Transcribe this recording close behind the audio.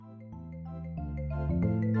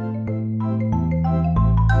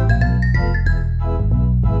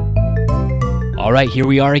All right, here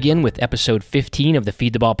we are again with episode 15 of the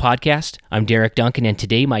Feed the Ball podcast. I'm Derek Duncan, and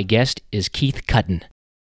today my guest is Keith Cutton.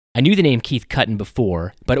 I knew the name Keith Cutton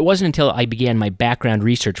before, but it wasn't until I began my background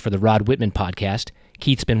research for the Rod Whitman podcast —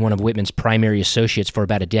 Keith's been one of Whitman's primary associates for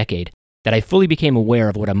about a decade — that I fully became aware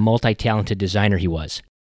of what a multi-talented designer he was.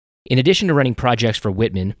 In addition to running projects for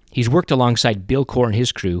Whitman, he's worked alongside Bill Core and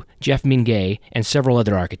his crew, Jeff Mingay, and several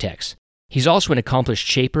other architects. He's also an accomplished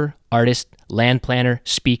shaper, artist, land planner,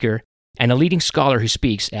 speaker, and a leading scholar who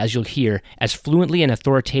speaks, as you'll hear, as fluently and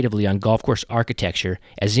authoritatively on golf course architecture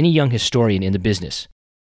as any young historian in the business.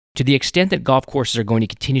 To the extent that golf courses are going to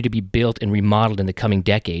continue to be built and remodeled in the coming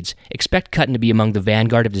decades, expect Cutton to be among the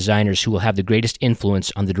vanguard of designers who will have the greatest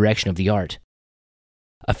influence on the direction of the art.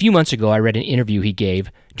 A few months ago, I read an interview he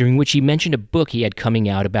gave, during which he mentioned a book he had coming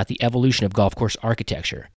out about the evolution of golf course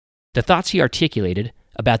architecture. The thoughts he articulated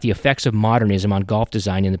about the effects of modernism on golf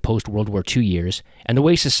design in the post-World War II years, and the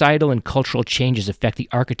way societal and cultural changes affect the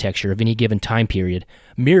architecture of any given time period,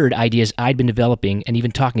 mirrored ideas I'd been developing and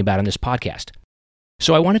even talking about on this podcast.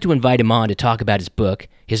 So I wanted to invite him on to talk about his book,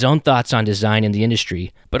 his own thoughts on design in the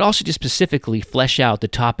industry, but also to specifically flesh out the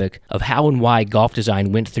topic of how and why golf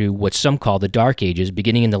design went through what some call the Dark Ages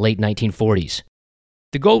beginning in the late 1940s.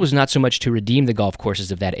 The goal was not so much to redeem the golf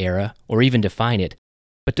courses of that era, or even define it,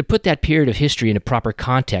 but to put that period of history in a proper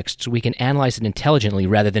context so we can analyze it intelligently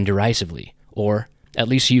rather than derisively, or at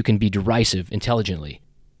least so you can be derisive intelligently.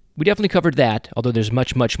 We definitely covered that, although there's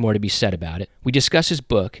much more to be said about it. We discuss his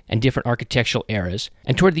book and different architectural eras,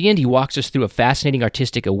 and toward the end he walks us through a fascinating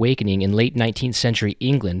artistic awakening in late 19th century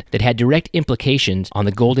England that had direct implications on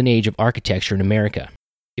the golden age of architecture in America.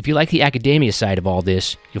 If you like the academia side of all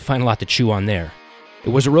this, you'll find a lot to chew on there. It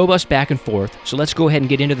was a robust back and forth, so let's go ahead and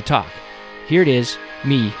get into the talk. Here it is,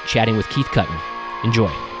 me chatting with Keith Cutton.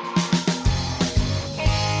 Enjoy.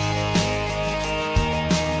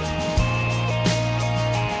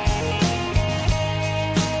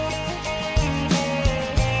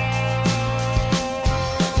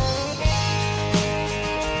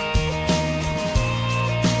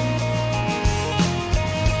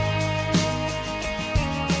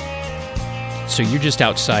 So you're just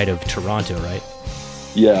outside of Toronto, right?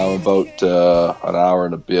 Yeah, I'm about an hour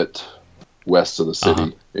and a bit west of the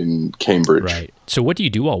city in Cambridge. Right. So what do you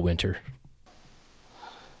do all winter?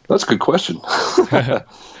 That's a good question. The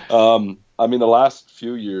last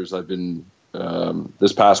few years I've been,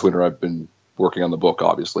 this past winter I've been working on the book,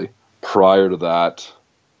 obviously. Prior to that,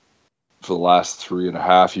 for the last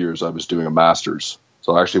 3.5 years, I was doing a master's.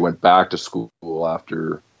 So I actually went back to school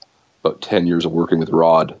after about 10 years of working with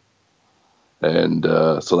Rod. And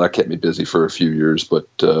so that kept me busy for a few years. But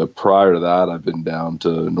prior to that, I've been down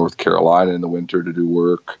to North Carolina in the winter to do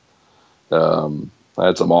work. I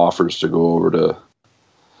had some offers to go over to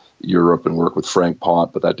Europe and work with Frank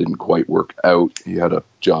Pont, but that didn't quite work out. He had a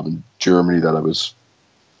job in Germany that I was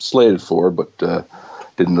slated for, but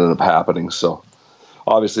didn't end up happening. So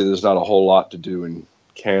obviously there's not a whole lot to do in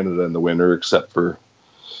Canada in the winter except for,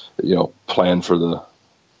 plan for the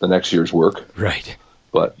next year's work. Right.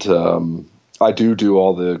 But I do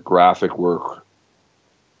all the graphic work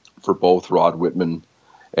for both Rod Whitman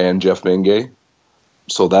and Jeff Mingay.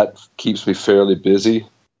 So that keeps me fairly busy.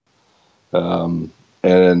 And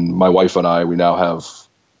my wife and I, we now have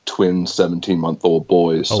twin 17-month-old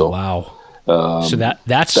boys. Oh, so, wow. So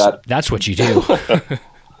that's what you do.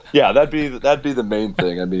 Yeah, that'd be the main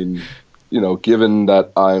thing. I mean, given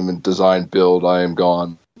that I'm in design build, I am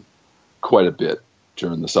gone quite a bit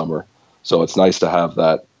during the summer. So it's nice to have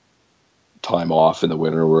that time off in the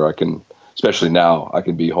winter where I can, especially now, I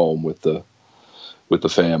can be home with the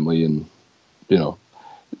family, and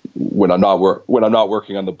when I'm not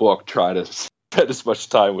working on the book, try to spend as much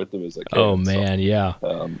time with them as I can. Oh man, so, yeah.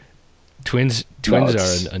 Twins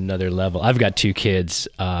are another level. I've got 2 kids.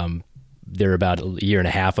 They're about a year and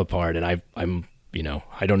a half apart, and I'm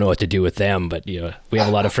I don't know what to do with them, but we have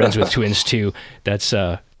a lot of friends with twins too. That's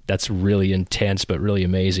really intense, but really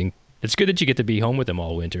amazing. It's good that you get to be home with them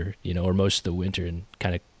all winter, or most of the winter, and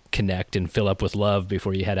kind of connect and fill up with love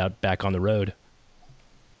before you head out back on the road.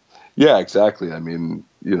 Yeah, exactly. I mean,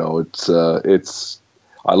 it's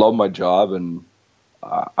I love my job, and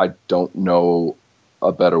I don't know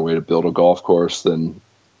a better way to build a golf course than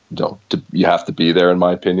you have to be there, in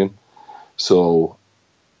my opinion. So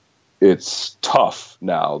it's tough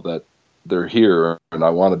now that they're here and I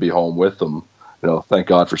want to be home with them. Thank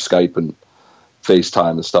God for Skype and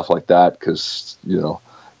FaceTime and stuff like that, because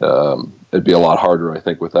it'd be a lot harder, I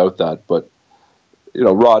think, without that. But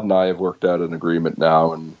Rod and I have worked out an agreement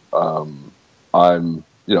now, and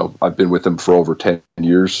I've been with him for over 10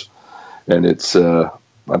 years, and it's I'm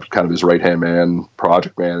kind of his right hand man,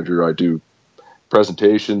 project manager. I do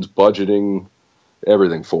presentations, budgeting,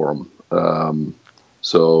 everything for him.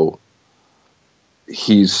 So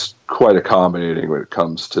he's quite accommodating when it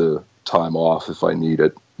comes to time off if I need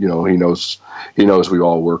it. He knows we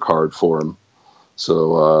all work hard for him.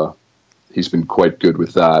 So he's been quite good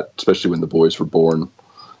with that, especially when the boys were born.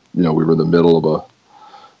 We were in the middle of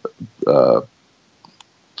a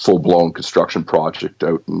full-blown construction project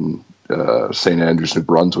out in St. Andrews, New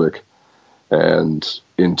Brunswick, and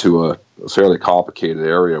into a fairly complicated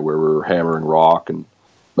area where we were hammering rock. And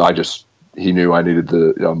he knew I needed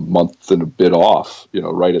a month and a bit off,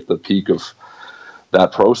 right at the peak of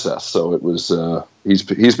that process. So it was, he's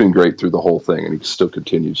been great through the whole thing, and he still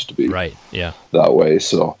continues to be right. Yeah. that way.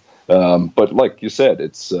 So, but like you said,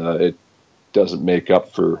 it doesn't make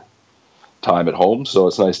up for time at home. So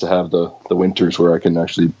it's nice to have the winters where I can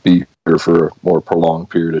actually be here for a more prolonged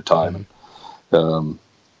period of time.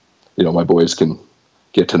 My boys can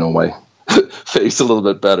get to know my face a little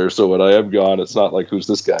bit better. So when I am gone, it's not like, who's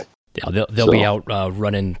this guy? Yeah, they'll be out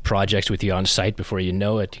running projects with you on site before you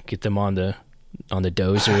know it. Get them on the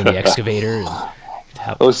dozer and the excavator.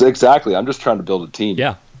 Exactly. I'm just trying to build a team.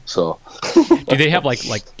 Yeah. So, do they have like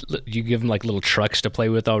you give them like little trucks to play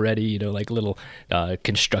with already? Like little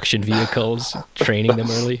construction vehicles, training them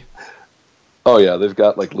early. Oh yeah, they've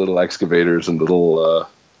got like little excavators and little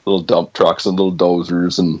dump trucks and little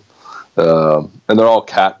dozers, and they're all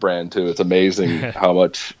Cat brand too. It's amazing how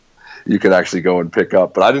much you can actually go and pick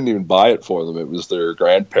up. But I didn't even buy it for them. It was their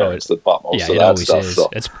grandparents that bought most of that stuff.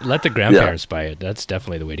 Is. So let the grandparents buy it. That's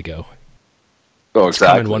definitely the way to go. Oh, exactly. It's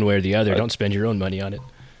coming one way or the other. Don't spend your own money on it.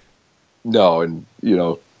 No, and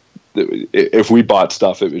if we bought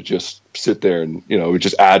stuff, it would just sit there and it would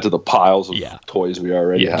just add to the piles of toys we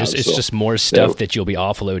already have. It's just more stuff that you'll be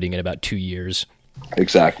offloading in about 2 years.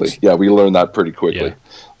 Exactly. Yeah, we learned that pretty quickly. Yeah.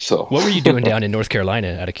 So, what were you doing down in North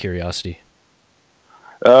Carolina, out of curiosity?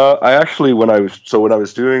 I actually, when I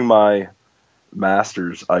was doing my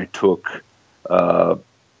master's, I took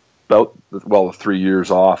about 3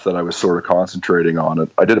 years off that I was sort of concentrating on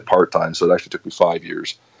it. I did it part-time, so it actually took me 5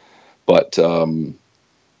 years. But I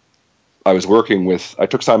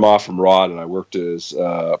took time off from Rod, and I worked as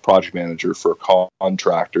a project manager for a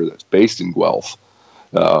contractor that's based in Guelph.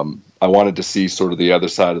 I wanted to see sort of the other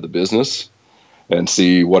side of the business and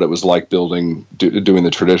see what it was like doing the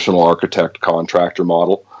traditional architect contractor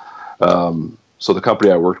model. So the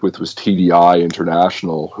company I worked with was TDI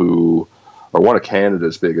International, who are one of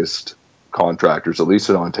Canada's biggest contractors, at least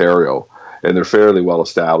in Ontario, and they're fairly well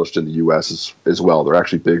established in the U.S. as well. They're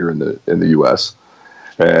actually bigger in the U.S.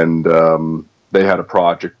 And they had a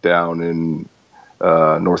project down in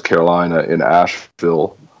North Carolina in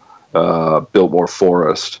Asheville, Biltmore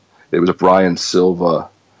Forest. It was a Brian Silva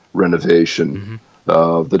renovation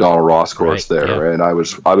of the Donald Ross course there, and I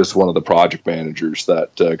was one of the project managers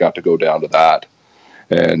that got to go down to that,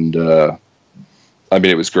 and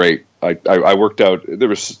it was great. I worked out. There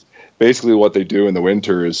was basically what they do in the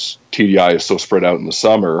winter is TDI is so spread out in the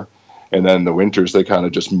summer, and then the winters they kind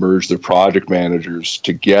of just merge their project managers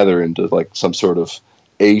together into like some sort of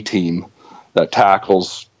A team that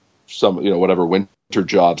tackles some whatever winter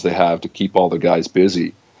jobs they have to keep all the guys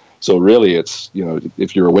busy. So really, it's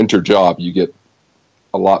if you're a winter job, you get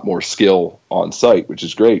a lot more skill on site, which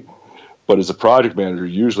is great. But as a project manager,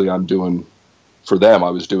 usually I was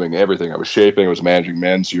doing everything. I was shaping, I was managing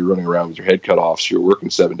men, so you're running around with your head cut off, so you're working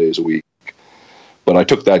 7 days a week. But I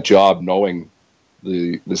took that job knowing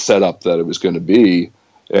the setup that it was going to be,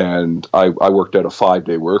 and I worked out a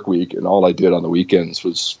 5-day work week, and all I did on the weekends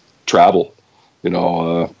was travel. And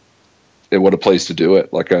what a place to do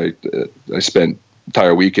it. Like I spent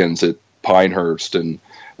entire weekends at Pinehurst, and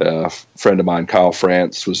a friend of mine, Kyle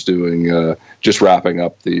France, was doing just wrapping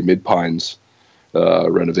up the Mid Pines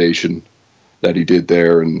renovation that he did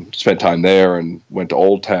there, and spent time there, and went to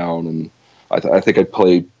Old Town, and I think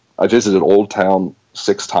I visited Old Town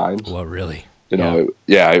 6 times. Well, really?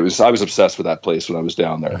 I was obsessed with that place when I was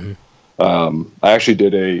down there. I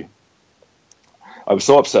actually I was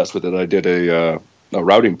so obsessed with it, I did a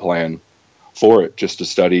routing plan for it just to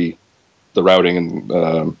study the routing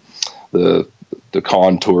and the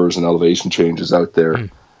contours and elevation changes out there.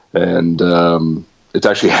 And it's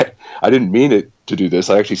actually, I didn't mean it to do this.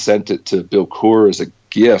 I actually sent it to Bill Coor as a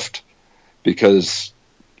gift because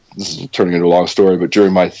this is turning into a long story, but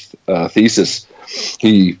during my thesis,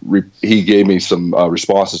 he gave me some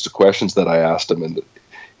responses to questions that I asked him, and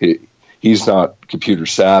he's not computer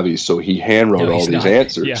savvy, so he hand wrote all these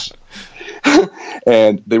answers. Yeah.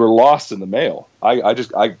 And they were lost in the mail.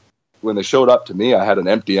 I when they showed up to me, I had an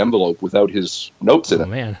empty envelope without his notes in it.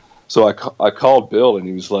 Man. So I called Bill, and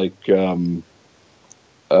he was like,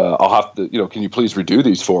 I'll have to, can you please redo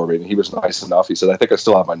these for me? And he was nice enough. He said, I think I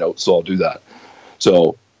still have my notes, so I'll do that.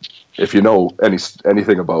 So if you know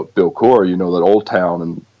anything about Bill Coore, you know that Old Town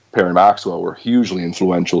and Perry Maxwell were hugely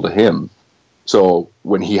influential to him. So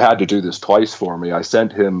when he had to do this twice for me, I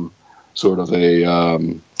sent him sort of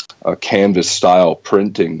a canvas style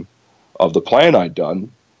printing of the plan I'd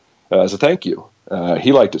done as a thank you.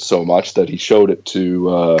 He liked it so much that he showed it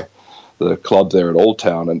to the club there at Old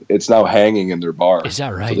Town, and it's now hanging in their bar. Is that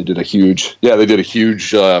right? So they did a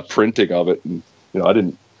huge printing of it, and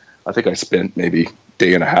I think I spent maybe a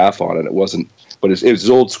day and a half on it. It was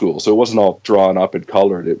old school, so it wasn't all drawn up and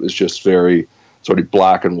colored. It was just very sort of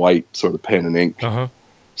black and white, sort of pen and ink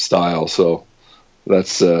style. So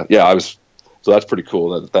that's so that's pretty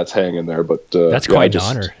cool that that's hanging there. But that's quite an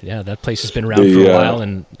honor. Yeah, that place has been around for a while,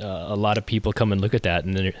 and a lot of people come and look at that,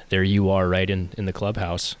 and there you are, right in the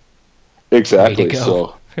clubhouse. Exactly.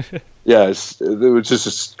 So it was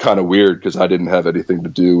just kind of weird because I didn't have anything to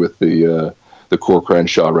do with the Coore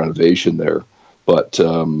Crenshaw renovation there, but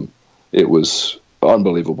it was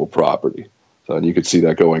unbelievable property, and you could see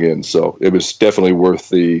that going in. So it was definitely worth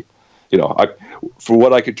the, for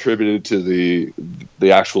what I contributed to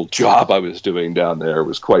the actual job I was doing down there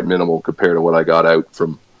was quite minimal compared to what I got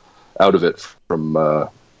out of it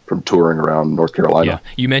from touring around North Carolina.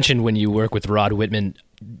 Yeah, you mentioned when you work with Rod Whitman,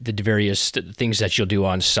 the various things that you'll do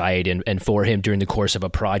on site and for him during the course of a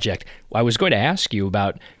project. I was going to ask you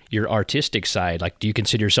about your artistic side. Like, do you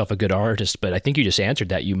consider yourself a good artist? But I think you just answered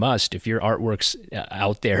that. You must. If your artwork's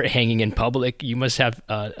out there hanging in public, you must have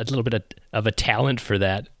a little bit of a talent for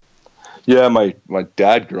that. Yeah, my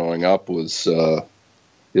dad growing up was,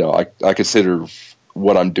 I consider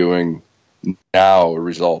what I'm doing now a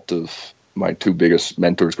result of my two biggest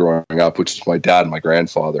mentors growing up, which is my dad and my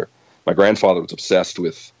grandfather. My grandfather was obsessed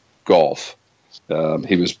with golf.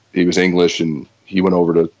 He was English, and he went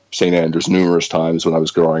over to St. Andrews numerous times when I was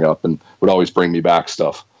growing up and would always bring me back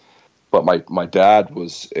stuff. But my dad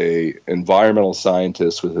was a environmental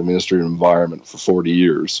scientist with the Ministry of Environment for 40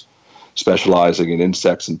 years, specializing in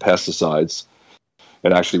insects and pesticides,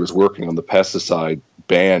 and actually was working on the pesticide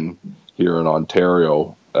ban here in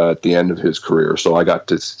Ontario at the end of his career. So I got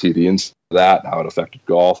to see the inside of that, how it affected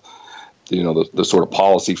golf, the sort of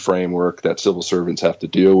policy framework that civil servants have to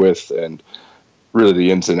deal with, and really the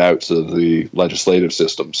ins and outs of the legislative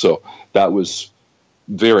system. So that was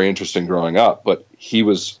very interesting growing up, but he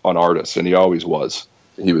was an artist, and he always was.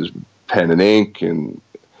 He was pen and ink and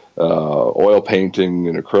oil painting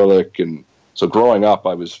and acrylic. And so growing up,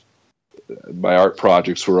 my art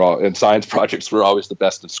projects and science projects were always the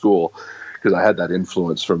best at school because I had that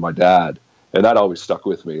influence from my dad, and that always stuck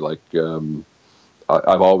with me. Like,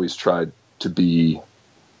 I've always tried to be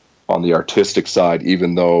on the artistic side,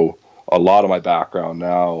 even though a lot of my background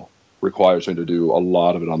now requires me to do a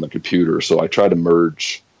lot of it on the computer. So I try to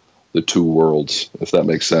merge the two worlds, if that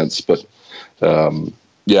makes sense. But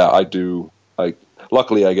I do.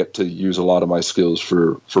 Luckily, I get to use a lot of my skills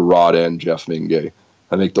for Rod and Jeff Mingay.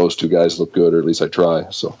 I make those two guys look good, or at least I try.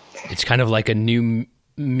 So it's kind of like a new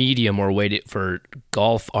medium or way for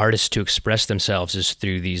golf artists to express themselves is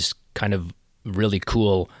through these kind of really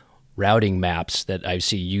cool routing maps that I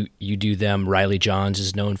see you do them. Riley Johns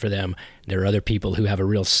is known for them. There are other people who have a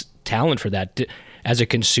real talent for that. As a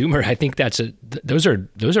consumer, I think those are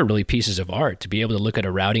really pieces of art. To be able to look at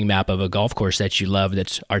a routing map of a golf course that you love,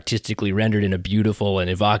 that's artistically rendered in a beautiful and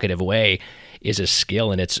evocative way, is a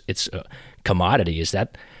skill, and it's a commodity.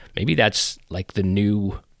 Maybe that's like the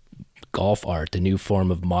new golf art, the new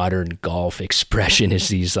form of modern golf expression is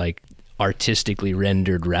these like artistically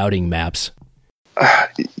rendered routing maps.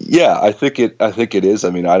 Yeah, I think it is.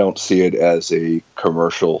 I mean, I don't see it as a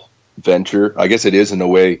commercial venture. I guess it is in a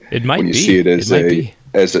way. It might when you be. See it as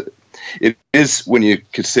it is when you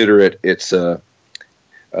consider it. It's a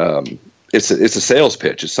sales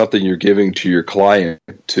pitch. It's something you're giving to your client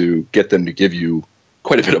to get them to give you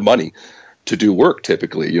quite a bit of money to do work.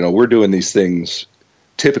 Typically, we're doing these things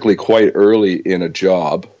typically quite early in a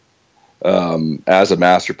job as a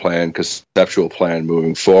master plan, conceptual plan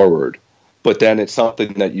moving forward. But then it's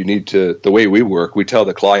something that you need to, the way we work, we tell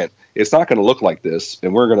the client, it's not going to look like this,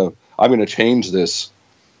 and I'm going to change this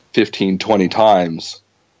 15, 20 times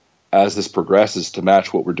as this progresses to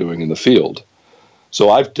match what we're doing in the field. So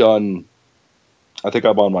I think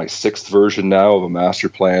I'm on my 6th version now of a master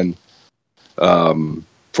plan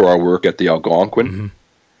for our work at the Algonquin. Mm-hmm.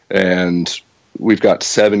 And we've got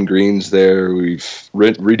 7 greens there. We've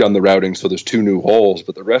redone the routing, so there's 2 new holes,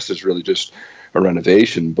 but the rest is really just a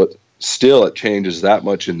renovation. But still, it changes that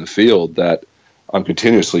much in the field that I'm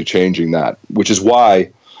continuously changing that, which is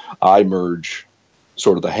why I merge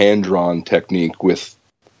sort of the hand-drawn technique with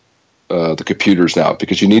the computers now,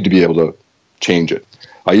 because you need to be able to change it.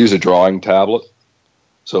 I use a drawing tablet,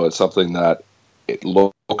 so it's something that it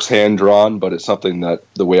looks hand drawn, but it's something that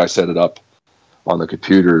the way I set it up on the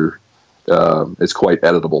computer, it's quite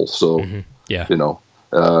editable. So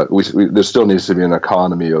there still needs to be an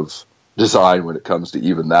economy of design when it comes to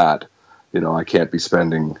even that. I can't be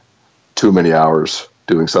spending too many hours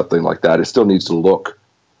doing something like that. It still needs to look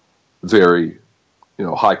very,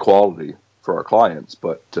 high quality for our clients,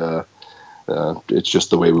 but it's just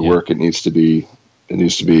the way we work. It needs to be.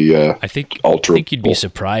 I think you'd be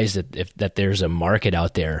surprised that there's a market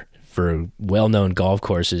out there for well-known golf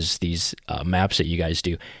courses. These maps that you guys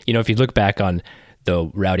do. If you look back on the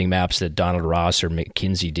routing maps that Donald Ross or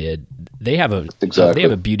McKinsey did, they have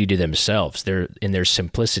a beauty to themselves. They're in their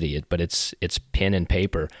simplicity, but it's pen and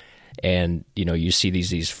paper, and you see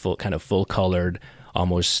these full colored,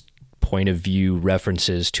 almost point of view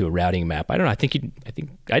references to a routing map. I don't know. I think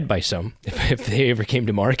I'd buy some if they ever came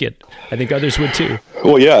to market. I think others would too.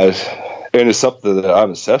 Well, yeah, and it's something that I'm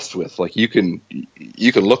obsessed with. Like you can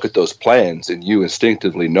look at those plans and you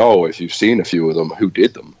instinctively know, if you've seen a few of them, who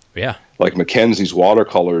did them. Yeah. Like Mackenzie's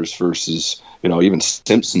watercolors versus even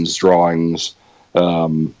Simpson's drawings.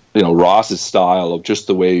 Ross's style of just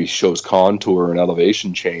the way he shows contour and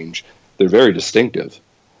elevation change. They're very distinctive,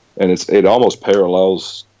 and it almost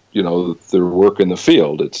parallels their work in the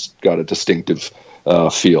field. It's got a distinctive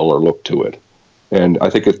feel or look to it, and I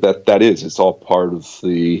think it's all part of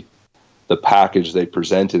the package they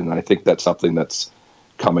presented, and I think that's something that's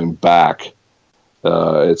coming back.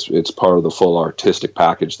 It's part of the full artistic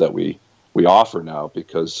package that we offer now,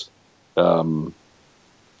 because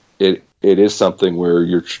it is something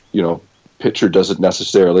where picture doesn't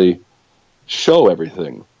necessarily show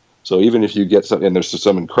everything. So even if you get some, and there's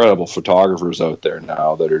some incredible photographers out there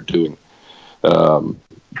now that are doing,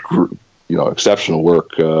 exceptional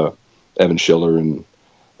work. Evan Schiller and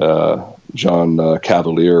John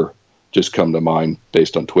Cavalier just come to mind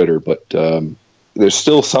based on Twitter. But there's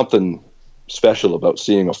still something special about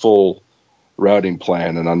seeing a full routing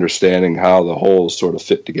plan and understanding how the holes sort of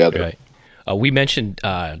fit together. Right. We mentioned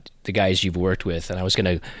the guys you've worked with, and I was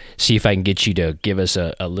going to see if I can get you to give us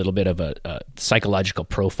a little bit of a psychological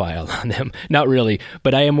profile on them. Not really,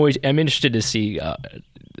 but I'm interested to see.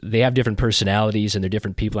 They have different personalities and they're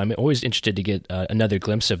different people. I'm always interested to get another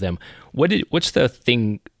glimpse of them. What's the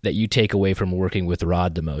thing that you take away from working with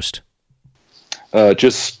Rod the most?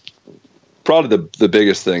 Just probably the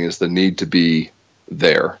biggest thing is the need to be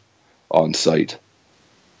there on site.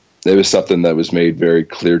 It was something that was made very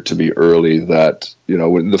clear to me early that,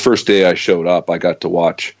 when the first day I showed up, I got to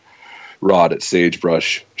watch Rod at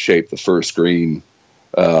Sagebrush shape the first green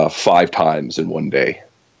 5 times in one day.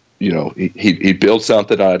 He'd build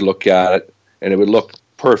something, I'd look at it, and it would look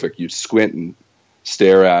perfect. You'd squint and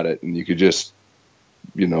stare at it, and you could just,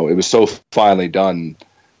 it was so finely done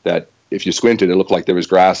that if you squinted, it looked like there was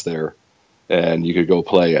grass there, and you could go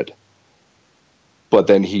play it. But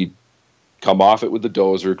then he'd come off it with the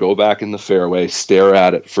dozer, go back in the fairway, stare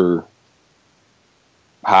at it for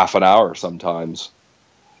half an hour sometimes.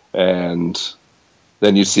 And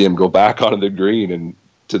then you see him go back onto the green and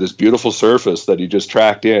to this beautiful surface that he just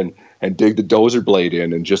tracked in and dig the dozer blade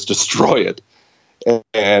in and just destroy it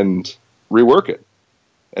and rework it.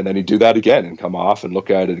 And then he'd do that again and come off and look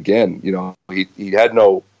at it again. He had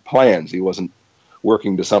no plans. He wasn't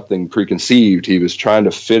working to something preconceived. He was trying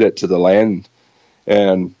to fit it to the land.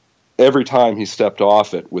 And every time he stepped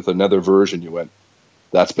off it with another version, you went,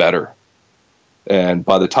 that's better. And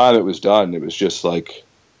by the time it was done, it was just like,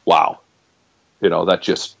 wow,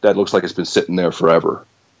 that looks like it's been sitting there forever.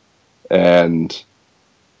 And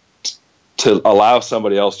to allow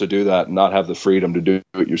somebody else to do that and not have the freedom to do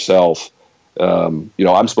it yourself, I'm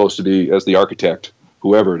supposed to be, as the architect,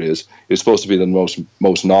 whoever it is supposed to be the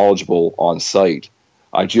most knowledgeable on site.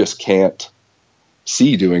 I just can't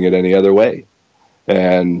see doing it any other way.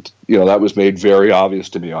 And, that was made very obvious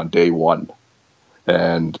to me on day one.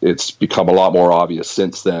 And it's become a lot more obvious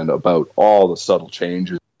since then about all the subtle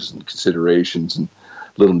changes and considerations and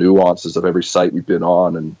little nuances of every site we've been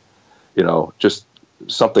on. And, just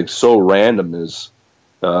something so random as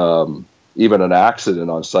even an accident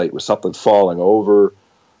on site with something falling over,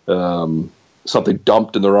 something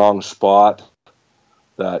dumped in the wrong spot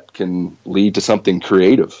that can lead to something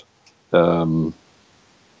creative.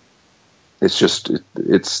 It's just,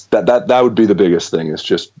 it's that would be the biggest thing. It's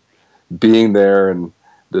just being there and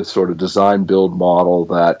the sort of design build model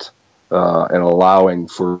that, and allowing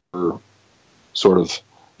for sort of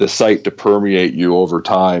the site to permeate you over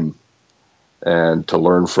time and to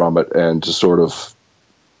learn from it and to sort of,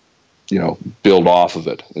 build off of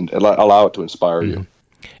it and allow it to inspire you.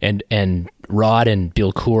 And Rod and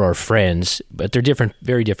Bill Coore are friends, but they're different,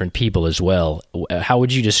 very different people as well. How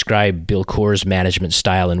would you describe Bill Coore's management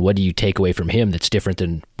style, and what do you take away from him that's different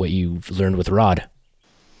than what you've learned with Rod?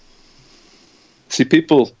 See,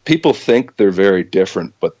 people think they're very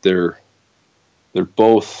different, but they're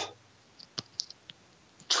both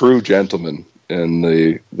true gentlemen in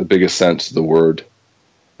the biggest sense of the word.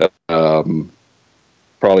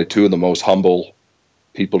 Probably two of the most humble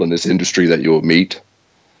people in this industry that you will meet.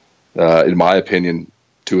 In my opinion,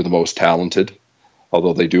 two of the most talented,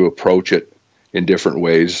 although they do approach it in different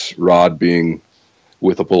ways. Rod being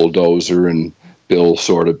with a bulldozer, and Bill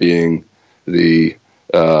sort of being the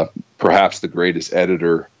perhaps the greatest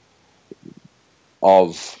editor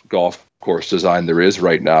of golf course design there is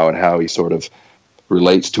right now, and how he sort of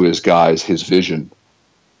relates to his guys, his vision.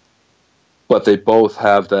 But they both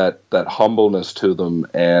have that humbleness to them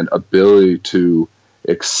and ability to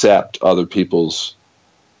accept other people's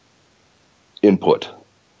input.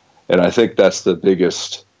 And I think that's the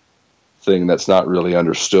biggest thing that's not really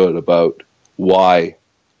understood about why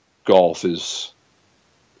golf is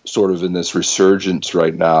sort of in this resurgence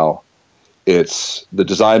right now. It's the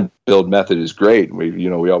design build method is great.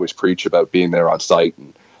 We always preach about being there on site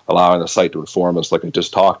and allowing the site to inform us, like I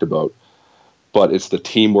just talked about. But it's the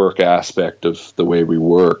teamwork aspect of the way we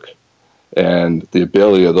work, and the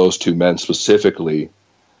ability of those two men specifically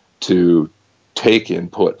to take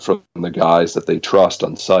input from the guys that they trust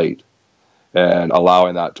on site, and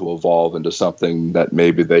allowing that to evolve into something that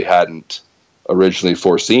maybe they hadn't originally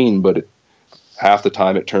foreseen, but half the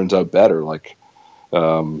time it turns out better. Like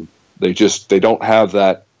they don't have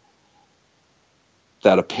that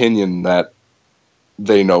opinion that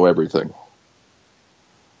they know everything,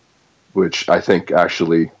 which I think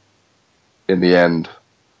actually in the end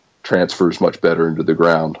transfers much better into the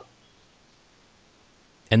ground.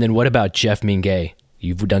 And then what about Jeff Mingay?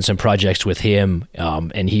 You've done some projects with him,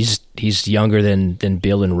 and he's younger than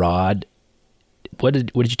Bill and Rod. What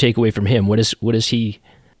did you take away from him? What is he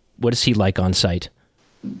like on site?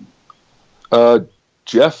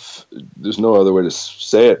 Jeff, there's no other way to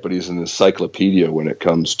say it, but he's an encyclopedia when it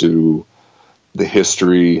comes to the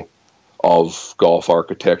history of golf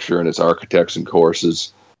architecture and its architects and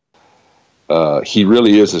courses. He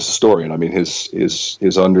really is a historian. I mean,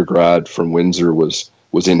 his undergrad from Windsor was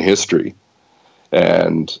in history,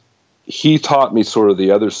 and he taught me sort of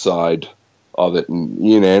the other side of it. And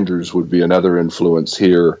Ian Andrews would be another influence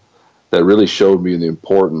here that really showed me the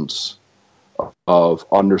importance of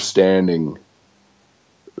understanding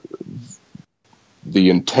the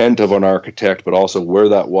intent of an architect, but also where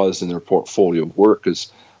that was in their portfolio of work.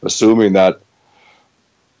 Is assuming that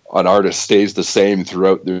an artist stays the same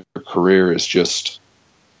throughout their career is just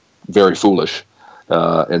very foolish,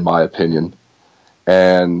 in my opinion.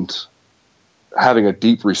 And having a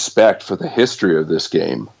deep respect for the history of this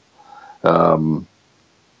game, that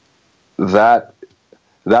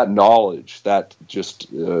knowledge, that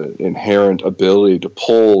just inherent ability to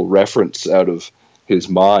pull reference out of his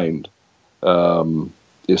mind,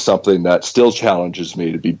 is something that still challenges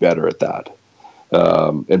me to be better at that.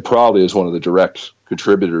 And probably is one of the direct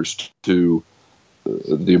contributors to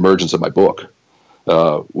the emergence of my book,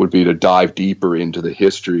 would be to dive deeper into the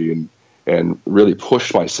history and really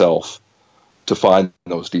push myself to find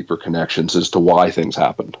those deeper connections as to why things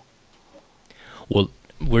happened. Well,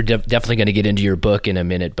 we're definitely going to get into your book in a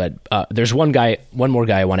minute, but there's one more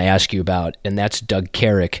guy I want to ask you about, and that's Doug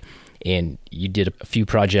Carrick. And you did a few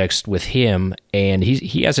projects with him, and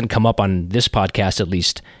he hasn't come up on this podcast, at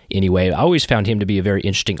least anyway. I always found him to be a very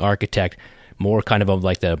interesting architect, more kind of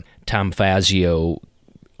like the Tom Fazio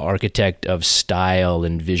architect of style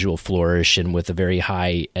and visual flourish, and with a very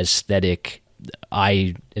high aesthetic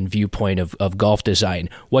eye and viewpoint of golf design.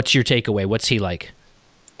 What's your takeaway? What's he like?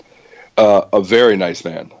 A very nice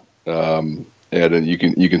man, and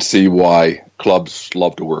you can see why clubs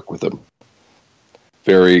love to work with him.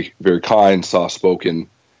 Very, very kind, soft-spoken,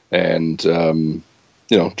 and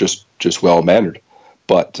just well-mannered.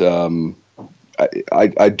 But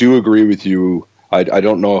I do agree with you. I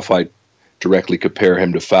don't know if I directly compare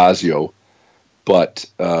him to Fazio, but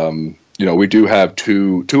we do have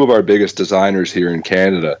two of our biggest designers here in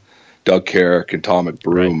Canada, Doug Carrick and Tom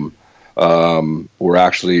McBroom, were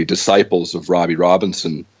actually disciples of Robbie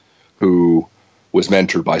Robinson, who was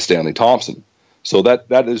mentored by Stanley Thompson. So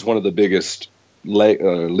that is one of the biggest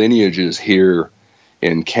lineages here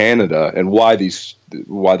in Canada, and why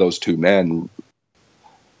those two men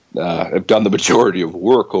have done the majority of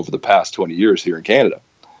work over the past 20 years here in Canada.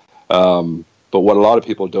 But what a lot of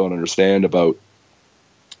people don't understand about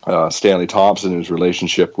Stanley Thompson and his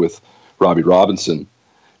relationship with Robbie Robinson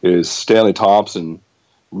is Stanley Thompson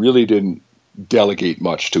really didn't delegate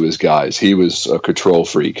much to his guys. He was a control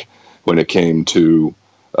freak when it came to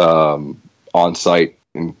on-site,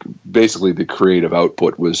 and basically the creative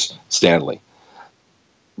output was Stanley.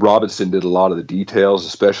 Robinson did a lot of the details,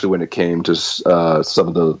 especially when it came to some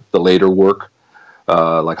of the later work,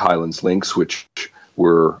 like Highlands Links, which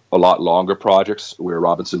were a lot longer projects where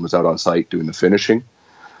Robinson was out on site doing the finishing.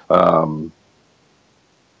 But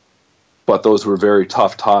those were very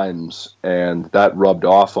tough times, and that rubbed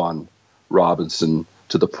off on Robinson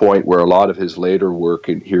to the point where a lot of his later work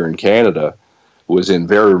here in Canada was in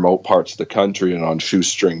very remote parts of the country and on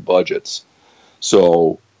shoestring budgets.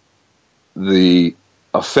 So the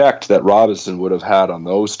effect that Robinson would have had on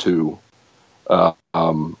those two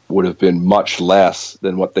would have been much less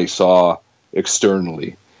than what they saw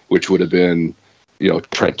externally, which would have been,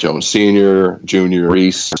 Trent Jones Sr., Jr.,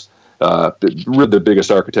 Reese, the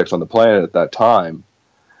biggest architects on the planet at that time,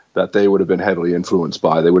 that they would have been heavily influenced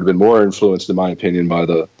by. They would have been more influenced, in my opinion, by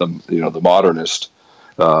the modernist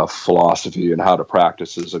philosophy and how to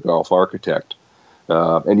practice as a golf architect.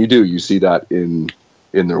 And you see that in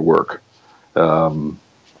their work.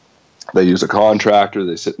 They use a contractor,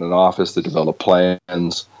 they sit in an office, they develop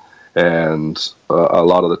plans, and a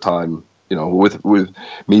lot of the time, with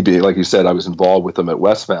me being, like you said, I was involved with them at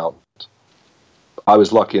Westmount. I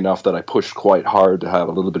was lucky enough that I pushed quite hard to have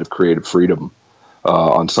a little bit of creative freedom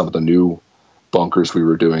on some of the new bunkers we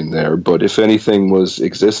were doing there. But if anything was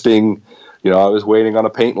existing, I was waiting on a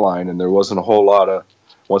paint line, and there wasn't a whole lot of,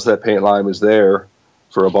 once that paint line was there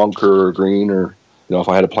for a bunker or a green, or if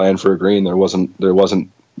I had a plan for a green, there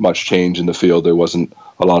wasn't much change in the field. There wasn't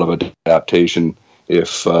a lot of adaptation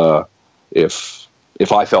if I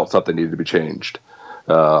felt something needed to be changed.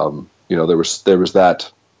 There was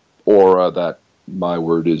that aura that my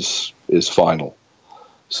word is final.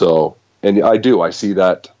 So, and I see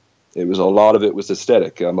that a lot of it was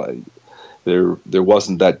aesthetic. There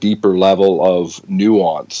wasn't that deeper level of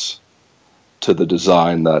nuance to the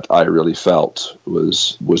design that I really felt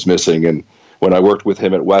was missing. And when I worked with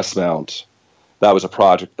him at Westmount, that was a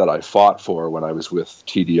project that I fought for when I was with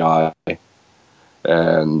TDI,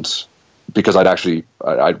 and because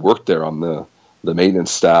I'd worked there on the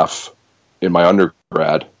maintenance staff in my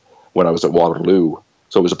undergrad when I was at Waterloo,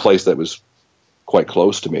 so it was a place that was quite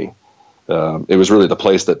close to me. It was really the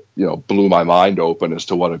place that blew my mind open as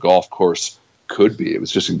to what a golf course could be. It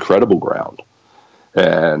was just incredible ground.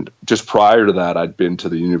 And just prior to that, I'd been to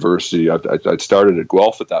the university. I'd started at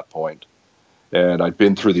Guelph at that point, and I'd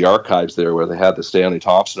been through the archives there where they had the Stanley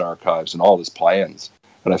Thompson archives and all his plans.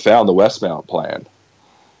 And I found the Westmount plan.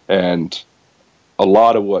 And a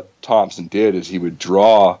lot of what Thompson did is he would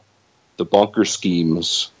draw the bunker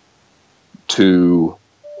schemes to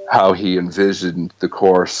how he envisioned the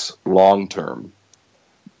course long term.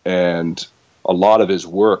 And a lot of his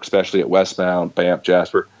work, especially at Westmount, Banff,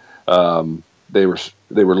 Jasper, they were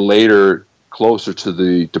later closer to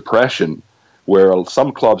the Depression, where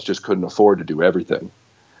some clubs just couldn't afford to do everything.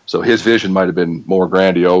 So his vision might have been more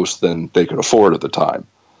grandiose than they could afford at the time.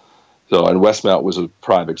 So, and Westmount was a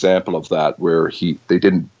prime example of that, where they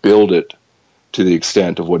didn't build it to the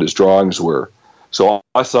extent of what his drawings were. So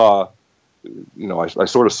I saw, I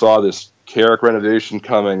sort of saw this Carrick renovation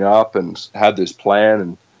coming up and had this plan,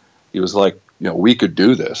 and he was like, we could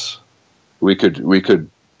do this. We could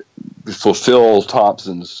fulfill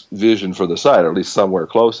Thompson's vision for the site, or at least somewhere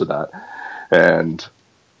close to that. And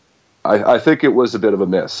I think it was a bit of a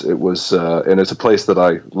miss. It was, and it's a place that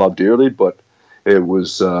I love dearly, but it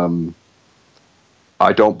was,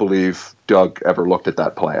 I don't believe Doug ever looked at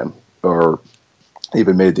that plan or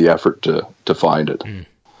even made the effort to find it.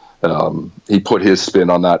 He put his spin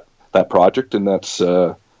on that project, and that's,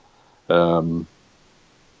 that's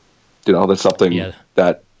something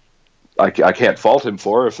that I can't fault him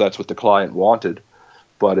for if that's what the client wanted,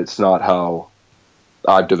 but it's not how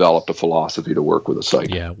I've developed a philosophy to work with a site.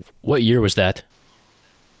 Yeah. What year was that?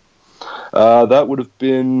 That would have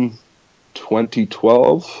been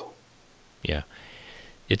 2012. Yeah.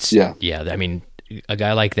 I mean, a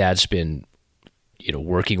guy like that's been,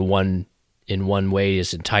 working in one way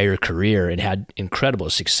his entire career and had incredible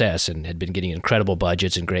success and had been getting incredible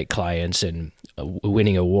budgets and great clients and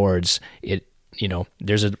winning awards.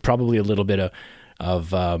 There's probably a little bit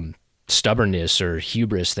of stubbornness or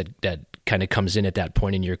hubris that kind of comes in at that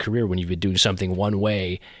point in your career when you've been doing something one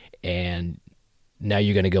way, and now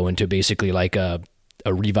you're going to go into basically like a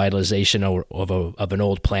revitalization of an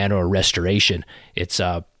old plan or a restoration. It's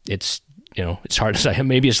hard to say.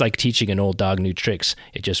 Maybe it's like teaching an old dog new tricks.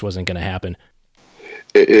 It just wasn't going to happen.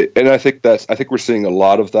 And I think we're seeing a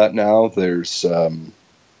lot of that now. There's a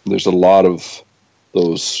lot of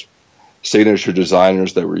those signature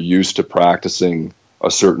designers that were used to practicing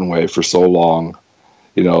a certain way for so long.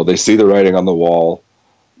 They see the writing on the wall.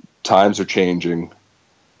 Times are changing.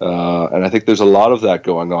 And I think there's a lot of that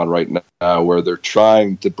going on right now where they're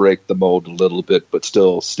trying to break the mold a little bit, but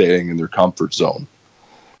still staying in their comfort zone.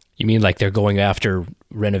 You mean like they're going after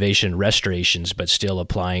renovation restorations, but still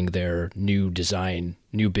applying their new design,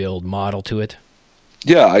 new build model to it?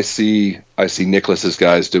 Yeah, I see Nicholas's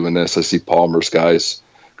guys doing this. I see Palmer's guys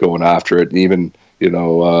going after it. And even,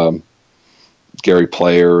 Gary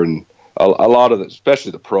Player and a lot of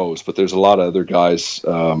especially the pros, but there's a lot of other guys,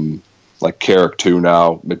 like Carrick too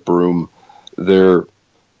now, McBroom. They're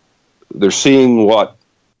seeing what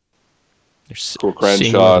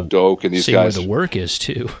Crenshaw, Doak, and these seeing guys. Seeing where the work is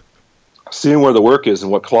too. Seeing where the work is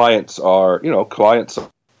and what clients are, clients are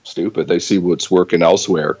stupid. They see what's working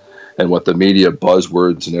elsewhere and what the media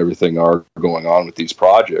buzzwords and everything are going on with these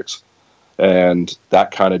projects. And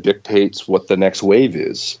that kind of dictates what the next wave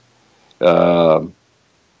is. And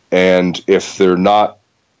if they're not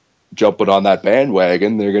jumping on that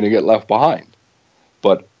bandwagon, they're going to get left behind.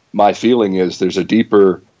 But my feeling is there's a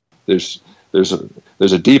deeper level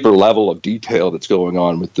of detail that's going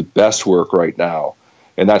on with the best work right now.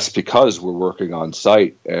 And that's because we're working on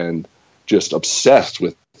site and just obsessed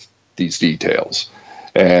with these details.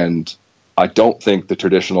 And I don't think the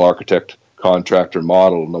traditional architect contractor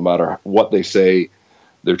model, no matter what they say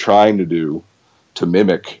they're trying to do to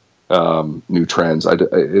mimic new trends,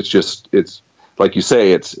 it's like you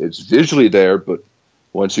say, it's visually there, but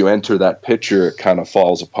once you enter that picture, it kind of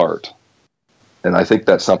falls apart. And I think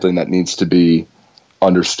that's something that needs to be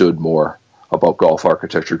understood more about golf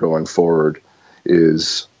architecture going forward.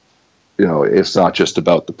 Is, it's not just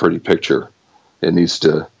about the pretty picture. It needs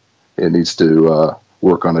to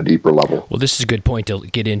work on a deeper level. Well, this is a good point to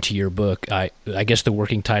get into your book. I guess the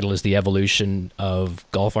working title is The Evolution of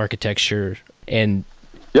Golf Architecture. And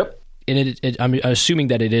yep. And I'm assuming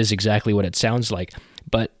that it is exactly what it sounds like.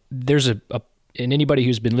 But there's and anybody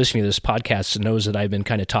who's been listening to this podcast knows that I've been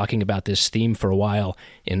kind of talking about this theme for a while.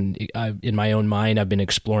 And in my own mind, I've been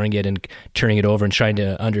exploring it and turning it over and trying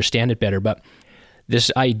to understand it better. But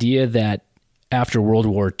this idea that after World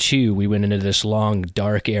War II, we went into this long,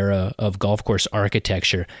 dark era of golf course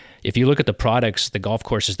architecture. If you look at the products, the golf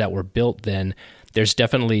courses that were built then, there's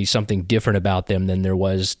definitely something different about them than there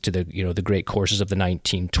was to the great courses of the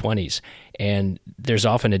 1920s. And there's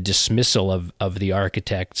often a dismissal of the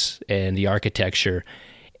architects and the architecture.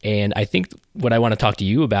 And I think what I want to talk to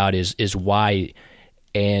you about is why.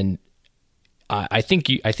 And I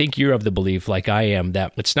think you're of the belief, like I am,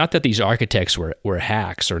 that it's not that these architects were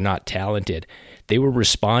hacks or not talented. They were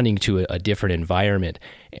responding to a different environment.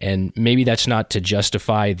 And maybe that's not to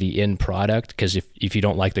justify the end product, because if you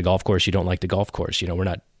don't like the golf course, you don't like the golf course. We're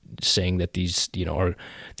not saying that these are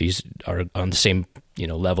on the same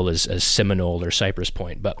level as Seminole or Cypress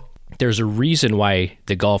Point, but there's a reason why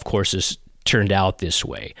the golf courses turned out this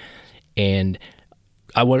way. And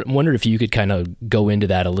I wonder if you could kind of go into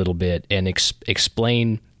that a little bit and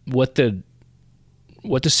explain what the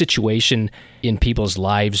situation in people's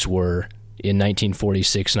lives were in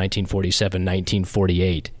 1946, 1947,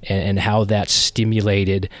 1948, and how that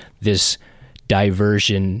stimulated this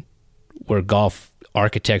diversion where golf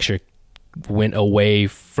architecture went away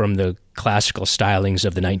from the classical stylings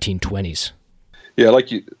of the 1920s. Yeah,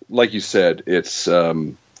 like you said, it's a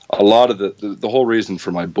lot of the whole reason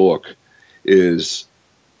for my book is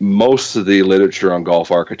most of the literature on golf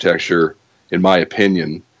architecture, in my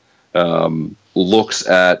opinion, looks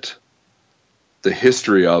at the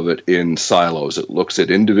history of it in silos. It looks at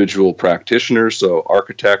individual practitioners, so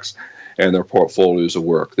architects, and their portfolios of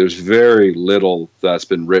work. There's very little that's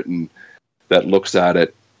been written that looks at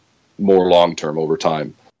it more long-term over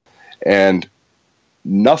time. And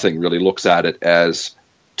nothing really looks at it as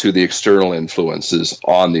to the external influences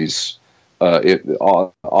on these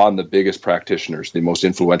on the biggest practitioners, the most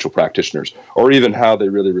influential practitioners, or even how they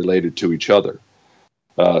really related to each other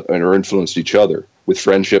or influenced each other with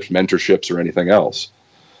friendships, mentorships, or anything else.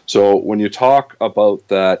 So when you talk about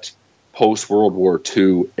that post-World War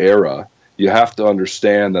II era, you have to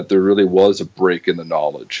understand that there really was a break in the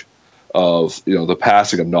knowledge of, the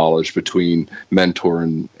passing of knowledge between mentor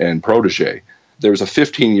and protege. There was a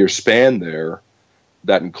 15-year span there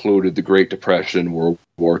that included the Great Depression and World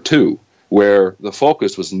War II, where the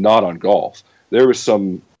focus was not on golf. There was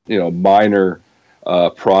some, minor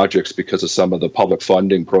projects because of some of the public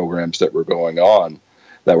funding programs that were going on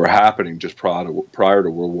that were happening just prior to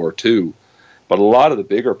World War II. But a lot of the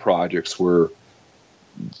bigger projects were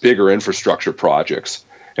bigger infrastructure projects,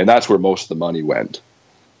 and that's where most of the money went.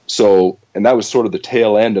 So, and that was sort of the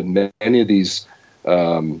tail end of many of these,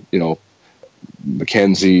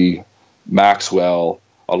 Mackenzie, Maxwell,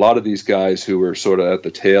 a lot of these guys who were sort of at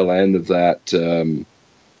the tail end of that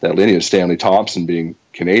lineage, Stanley Thompson being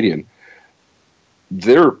Canadian,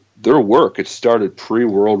 their work, it started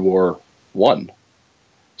pre-World War I.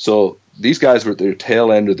 So these guys were at their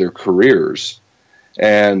tail end of their careers.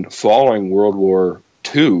 And following World War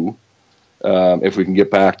II, if we can get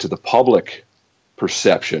back to the public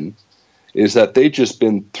perception, is that they'd just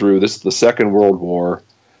been through this, the Second World War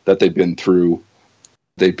that they've been through.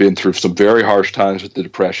 They've been through some very harsh times with the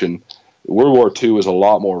Depression. World War II is a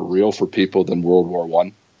lot more real for people than World War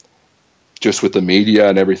I. Just with the media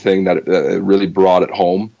and everything that it really brought it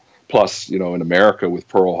home. Plus, in America with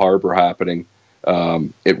Pearl Harbor happening,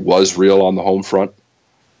 it was real on the home front.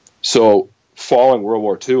 So following World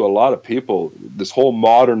War II, a lot of people, this whole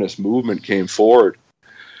modernist movement came forward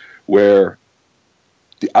where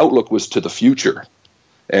the outlook was to the future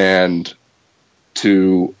and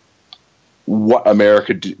to what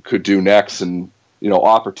America could do next, and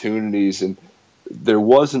opportunities, and there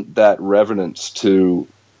wasn't that reverence to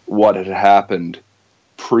what had happened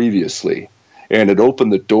previously, and it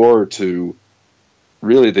opened the door to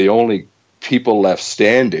really the only people left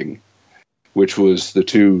standing, which was the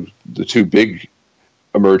two big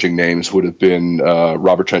emerging names would have been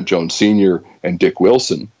Robert Trent Jones Sr. and Dick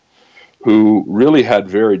Wilson, who really had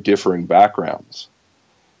very differing backgrounds.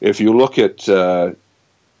 If you look at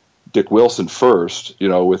Dick Wilson first,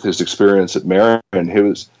 with his experience at Marion,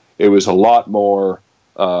 it was a lot more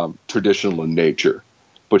traditional in nature,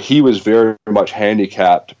 but he was very much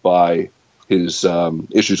handicapped by his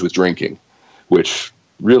issues with drinking, which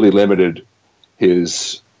really limited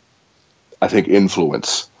his, I think,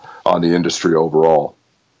 influence on the industry overall.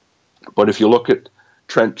 But if you look at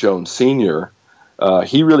Trent Jones Sr.,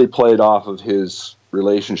 he really played off of his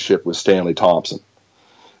relationship with Stanley Thompson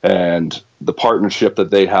and the partnership that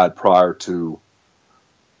they had prior to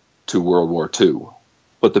World War II.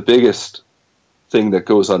 But the biggest thing that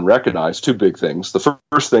goes unrecognized, two big things. The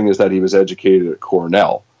first thing is that he was educated at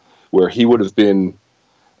Cornell, where he would have been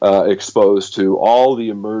exposed to all the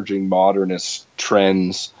emerging modernist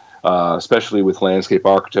trends, especially with landscape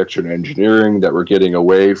architecture and engineering, that were getting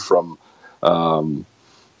away from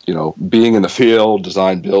being in the field,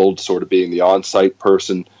 design build, sort of being the on-site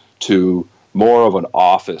person, to more of an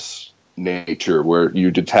office nature where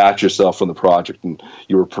you detach yourself from the project and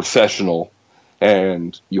you were professional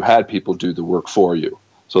and you had people do the work for you.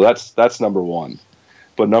 So that's number one.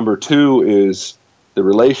 But number two is the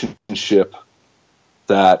relationship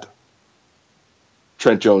that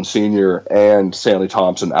Trent Jones Sr. and Stanley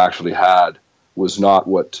Thompson actually had was not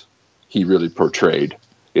what he really portrayed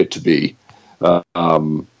it to be. Their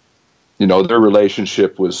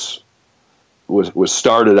relationship was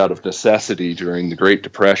started out of necessity during the Great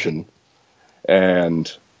Depression,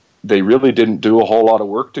 and they really didn't do a whole lot of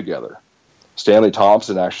work together. Stanley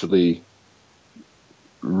Thompson actually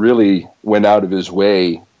really went out of his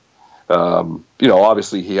way.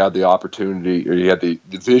 Obviously he had the opportunity, or he had the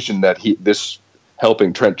vision that this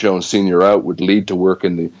helping Trent Jones Sr. out would lead to work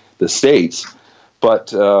in the States.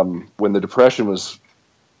 But when the Depression was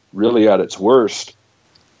really at its worst,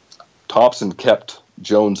 Thompson kept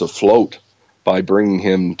Jones afloat by bringing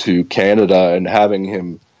him to Canada and having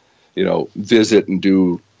him, visit and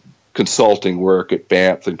do consulting work at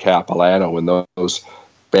Banff and Capilano when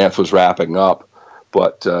Banff was wrapping up,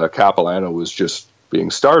 but Capilano was just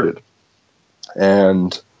being started.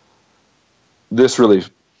 And this really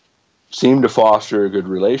seemed to foster a good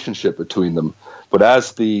relationship between them. But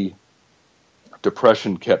as the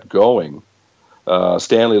Depression kept going,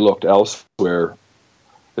 Stanley looked elsewhere,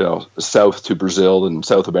 south to Brazil and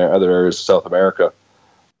other areas of South America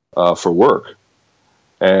for work.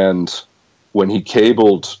 And when he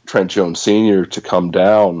cabled Trent Jones Sr. to come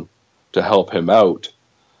down to help him out,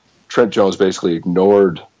 Trent Jones basically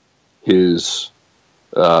ignored his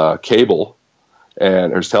cable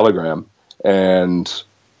and his telegram, and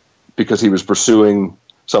because he was pursuing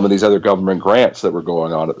some of these other government grants that were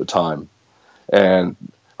going on at the time, and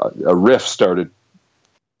a rift started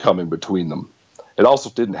coming between them. It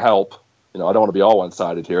also didn't help, I don't want to be all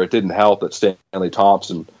one-sided here, it didn't help that Stanley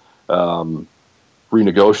Thompson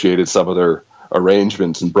renegotiated some of their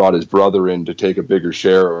arrangements and brought his brother in to take a bigger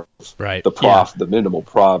share of the minimal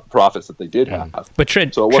profits that they did have. But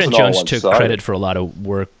Trent Jones took credit for a lot of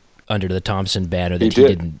work under the Thompson banner that he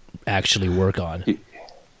didn't actually work on.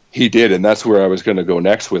 He did, and that's where I was going to go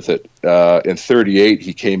next with it. In 1938,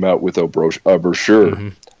 he came out with a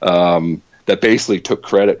brochure that basically took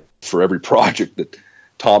credit for every project that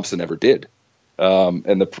Thompson ever did.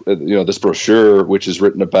 And this brochure, which is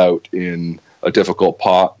written about in A Difficult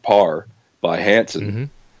Par by Hansen,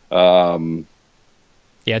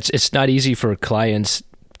 Yeah, it's not easy for clients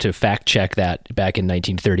to fact check that back in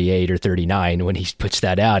 1938 or 39 when he puts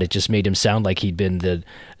that out. It just made him sound like he'd been the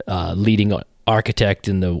leading architect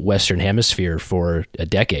in the Western Hemisphere for a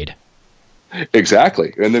decade.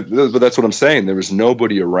 Exactly. But that's what I'm saying. There was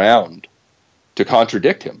nobody around to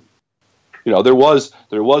contradict him. There was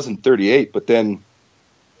in 38, but then,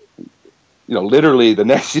 literally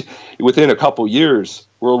within a couple years,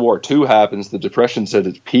 World War II happens. The Depression's at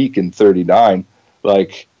its peak in 39.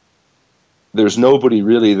 Like, there's nobody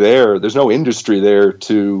really there. There's no industry there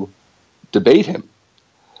to debate him.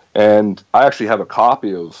 And I actually have a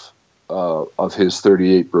copy of his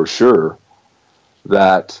 38 brochure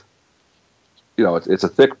that, it's a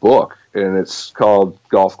thick book, and it's called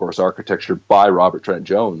Golf Course Architecture by Robert Trent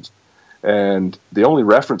Jones. And the only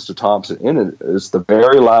reference to Thompson in it is the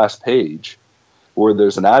very last page where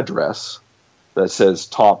there's an address that says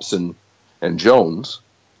Thompson and Jones,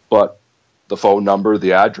 but the phone number,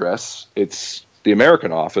 the address, it's the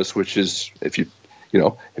American office, which is, if you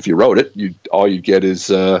wrote it, all you get is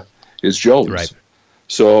Jones. Right.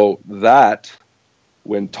 So that,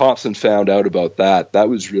 when Thompson found out about that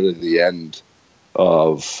was really the end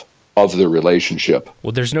of the relationship.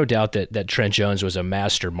 Well, there's no doubt that Trent Jones was a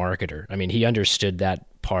master marketer. I mean, he understood that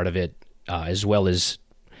part of it as well as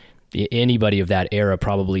anybody of that era,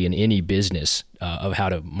 probably in any business, of how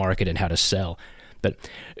to market and how to sell. But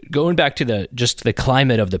going back to the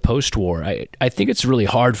climate of the post-war, I think it's really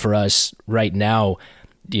hard for us right now,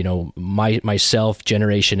 myself,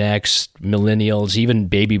 Generation X, millennials, even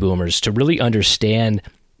baby boomers, to really understand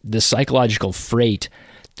the psychological freight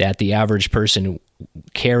that the average person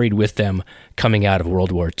carried with them coming out of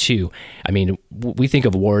World War II. I mean, we think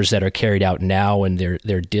of wars that are carried out now and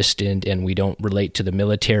they're distant and we don't relate to the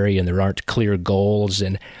military and there aren't clear goals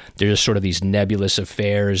and there's just sort of these nebulous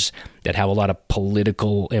affairs that have a lot of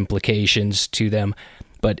political implications to them.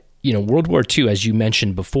 But, World War II, as you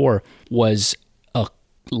mentioned before, was a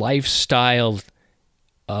lifestyle.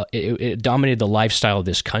 It dominated the lifestyle of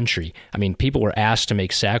this country. I mean, people were asked to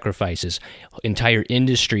make sacrifices. Entire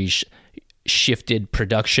industries shifted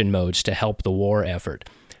production modes to help the war effort.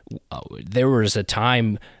 There was a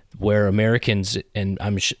time where Americans, and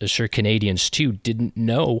I'm sure Canadians too, didn't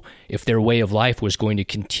know if their way of life was going to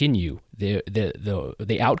continue.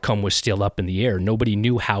 The outcome was still up in the air. Nobody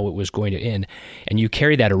knew how it was going to end. And you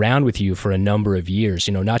carry that around with you for a number of years,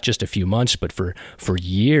 not just a few months, but for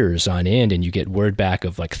years on end. And you get word back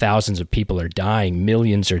of like thousands of people are dying,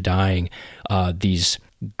 millions are dying. These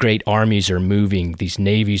great armies are moving, these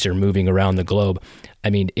navies are moving around the globe.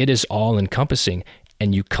 I mean, it is all encompassing.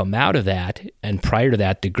 And you come out of that, and prior to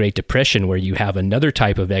that, the Great Depression, where you have another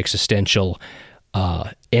type of existential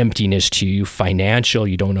emptiness to you, financial.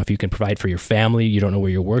 You don't know if you can provide for your family. You don't know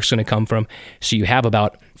where your work's going to come from. So you have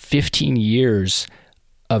about 15 years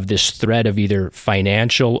of this threat of either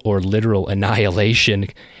financial or literal annihilation.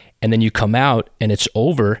 And then you come out and it's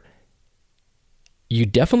over. You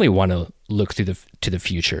definitely want to look to the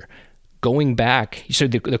future. Going back, so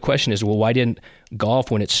the question is, well, why didn't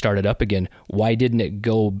golf, when it started up again, why didn't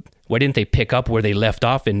they pick up where they left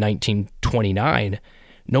off in 1929?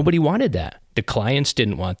 Nobody wanted that. The clients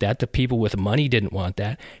didn't want that. The people with money didn't want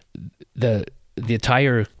that. The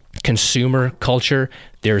entire consumer culture,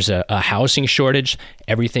 there's a housing shortage.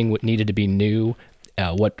 Everything needed to be new.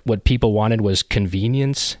 What people wanted was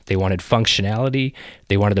convenience. They wanted functionality.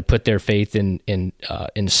 They wanted to put their faith in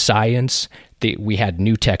science. We had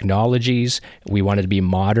new technologies. We wanted to be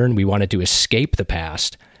modern. We wanted to escape the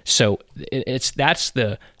past. So that's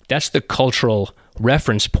the cultural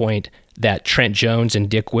reference point that Trent Jones and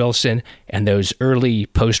Dick Wilson and those early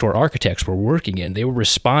post-war architects were working in. They were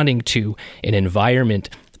responding to an environment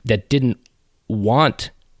that didn't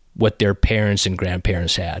want what their parents and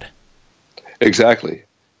grandparents had. Exactly.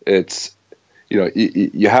 It's,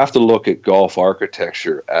 you have to look at golf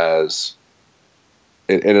architecture as,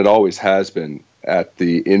 and it always has been, at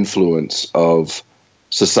the influence of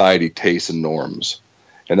society tastes and norms.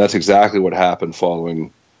 And that's exactly what happened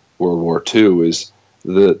following World War II, is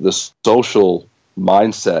the social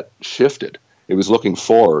mindset shifted. It was looking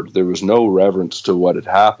forward. There was no reverence to what had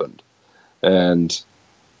happened. And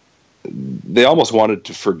they almost wanted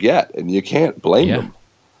to forget, and you can't blame them.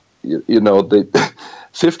 They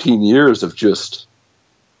 15 years of just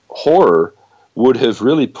horror would have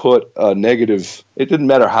really put a negative, it didn't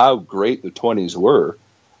matter how great the 20s were.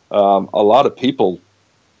 A lot of people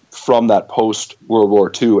from that post-World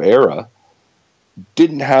War II era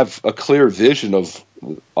didn't have a clear vision of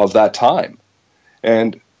that time.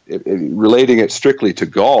 And relating it strictly to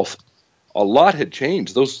golf, a lot had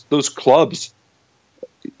changed. Those clubs,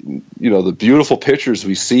 the beautiful pictures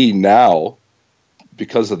we see now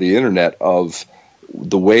because of the internet, of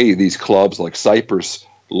the way these clubs like Cyprus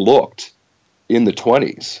looked in the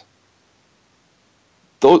 20s.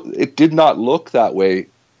 Though it did not look that way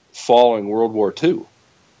following World War II.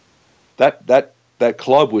 That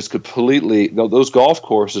club was completely, those golf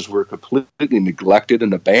courses were completely neglected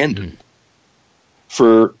and abandoned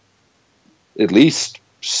for at least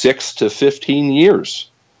 6 to 15 years.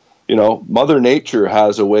 Mother Nature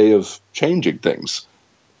has a way of changing things,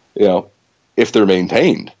 if they're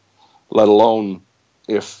maintained, let alone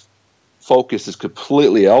if focus is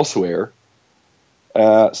completely elsewhere.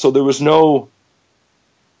 So there was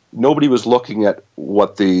nobody was looking at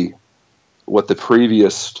what the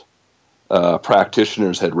previous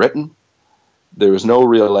practitioners had written. There was no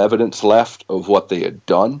real evidence left of what they had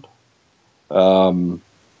done.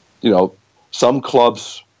 Some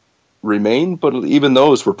clubs remained, but even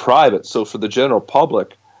those were private. So for the general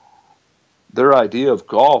public, their idea of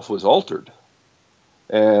golf was altered,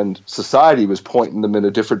 and society was pointing them in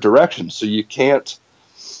a different direction. So you can't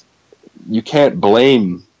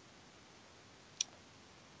blame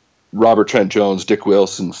Robert Trent Jones, Dick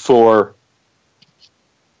Wilson for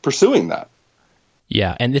pursuing that.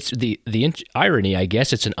 Yeah, and it's the irony, I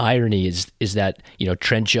guess it's an irony, is that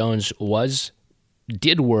Trent Jones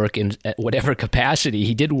did work in at whatever capacity.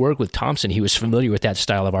 He did work with Thompson. He was familiar with that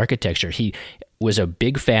style of architecture. He was a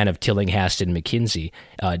big fan of Tillinghast McKinsey.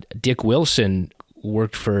 Dick Wilson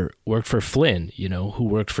worked for Flynn, who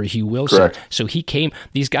worked for Hugh Wilson. Correct. So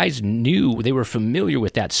these guys knew, they were familiar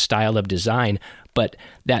with that style of design, but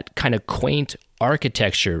that kind of quaint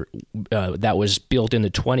architecture that was built in the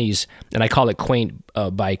 20s, and I call it quaint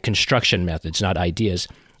by construction methods, not ideas,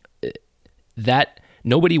 that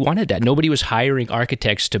nobody wanted that. Nobody was hiring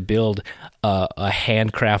architects to build a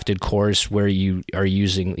handcrafted course where you are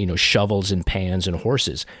using, shovels and pans and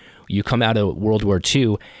horses. You come out of World War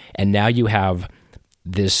II, and now you have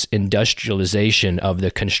this industrialization of the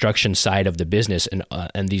construction side of the business,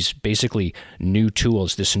 and these basically new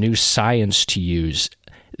tools, this new science to use.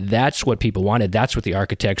 That's what people wanted. That's what the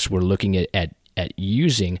architects were looking at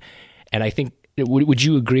using. And I think, would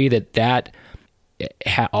you agree that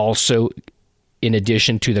also, in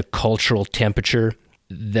addition to the cultural temperature,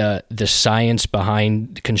 the science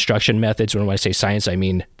behind construction methods, when I say science, I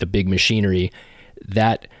mean the big machinery,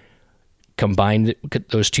 that combined,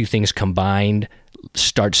 those two things combined,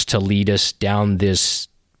 starts to lead us down this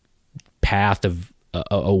path of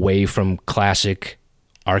away from classic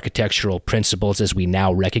architectural principles as we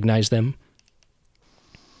now recognize them?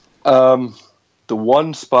 The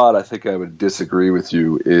one spot I think I would disagree with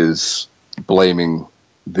you is blaming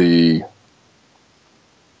the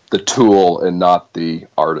tool and not the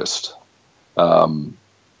artist. There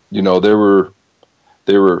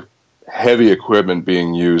were heavy equipment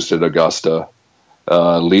being used at Augusta.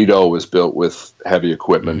 Lido was built with heavy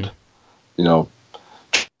equipment. Mm-hmm.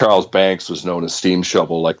 Charles Banks was known as Steam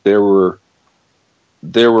Shovel. Like there were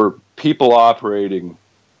people operating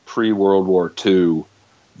pre-World War II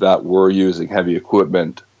that were using heavy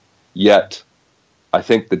equipment, yet I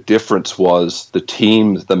think the difference was the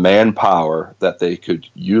teams, the manpower that they could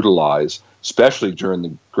utilize, especially during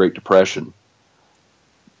the Great Depression,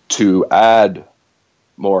 to add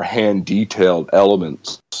more hand-detailed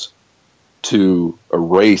elements to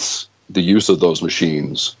erase the use of those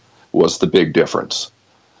machines was the big difference.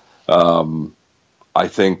 I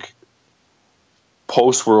think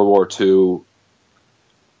post-World War II,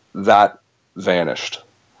 that vanished.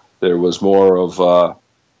 There was more of,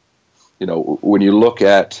 when you look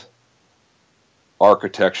at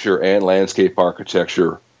architecture and landscape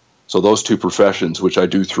architecture, so those two professions, which I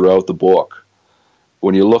do throughout the book,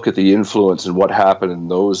 when you look at the influence and what happened in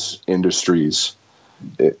those industries,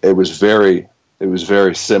 it was very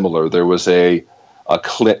similar. There was a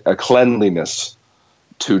cleanliness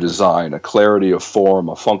to design, a clarity of form,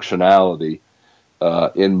 a functionality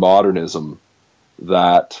in modernism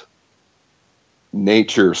that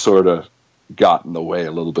nature sort of got in the way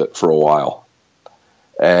a little bit for a while.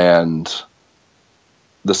 And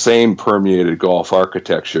the same permeated golf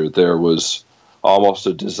architecture. There was almost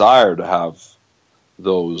a desire to have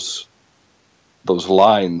those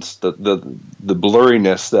lines, the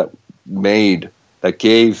blurriness that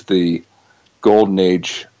gave the Golden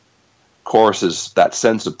Age courses that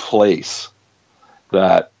sense of place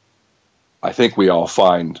that I think we all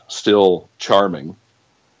find still charming,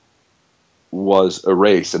 was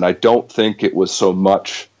erased. And I don't think it was so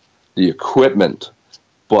much the equipment,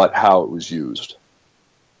 but how it was used.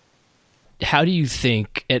 How do you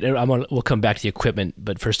think, and we'll come back to the equipment,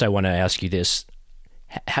 but first I want to ask you this.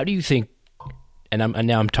 How do you think, and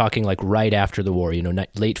now I'm talking like right after the war,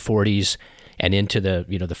 late 40s and into the,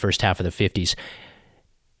 the first half of the 50s,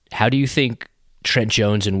 How do you think Trent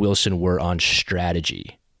Jones and Wilson were on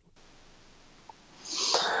strategy?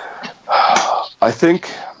 I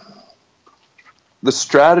think the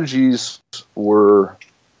strategies were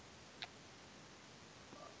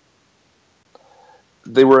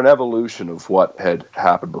an evolution of what had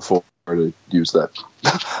happened before, to use that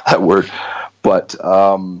that word. But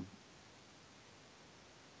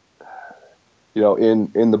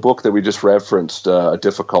in the book that we just referenced, A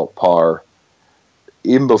Difficult Par,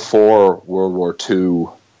 even before World War II,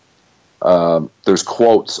 there's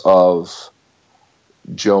quotes of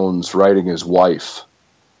Jones writing his wife,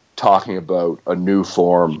 talking about a new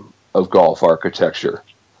form of golf architecture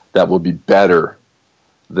that will be better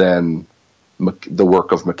than the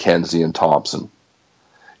work of Mackenzie and Thompson.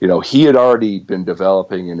 He had already been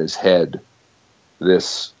developing in his head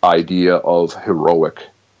this idea of heroic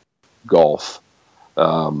golf.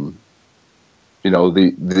 The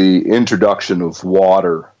introduction of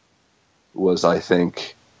water was, I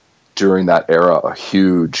think, during that era, a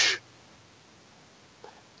huge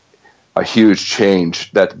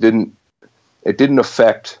change that didn't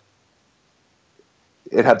affect.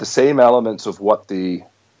 It had the same elements of what the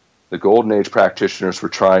Golden Age practitioners were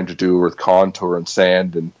trying to do with contour and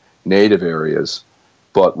sand and native areas,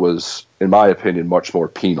 but was, in my opinion, much more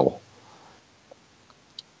penal.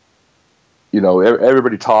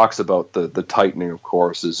 Everybody talks about the tightening of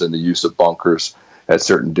courses and the use of bunkers at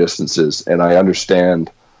certain distances, and I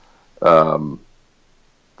understand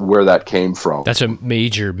where that came from. That's a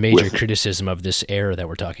major criticism of this era that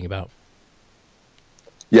we're talking about.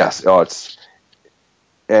 Yes,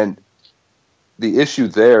 and the issue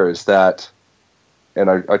there is that, and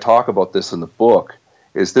I talk about this in the book,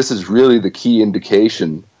 is this is really the key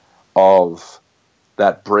indication of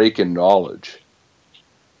that break in knowledge.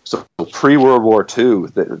 So pre-World War II,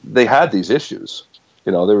 they had these issues.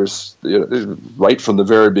 There was, right from the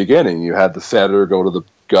very beginning, you had the feather go to the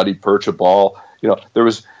gutty, perch a ball. There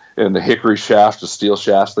was, in the hickory shaft, the steel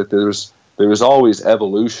shafts, like there was always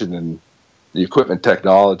evolution in the equipment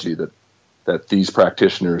technology that these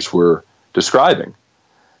practitioners were describing.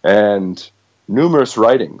 And numerous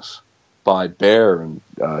writings by Bear and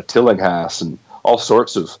Tillinghast and all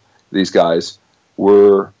sorts of these guys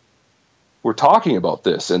were talking about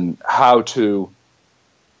this and how to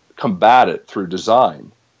combat it through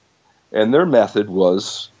design. And their method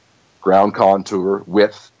was ground contour,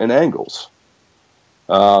 width, and angles.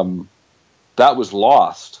 That was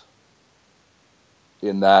lost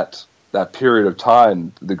in that period of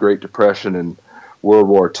time, the Great Depression and World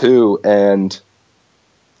War II. And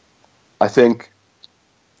I think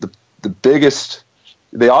the biggest,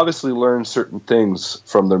 they obviously learned certain things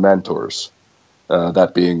from their mentors,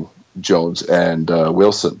 that being Jones and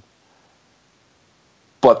Wilson.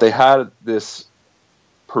 But they had this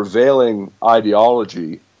prevailing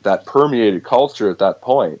ideology that permeated culture at that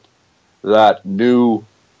point, that new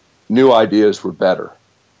ideas were better.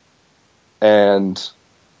 And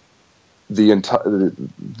the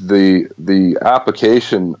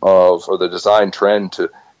application of, or the design trend to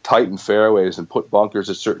tighten fairways and put bunkers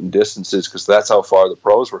at certain distances, because that's how far the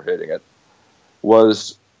pros were hitting it,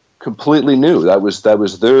 was completely new. That was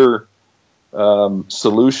their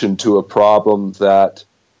solution to a problem that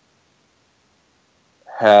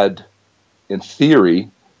had, in theory,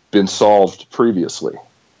 been solved previously.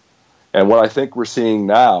 And what I think we're seeing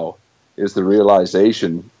now is the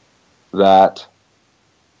realization that,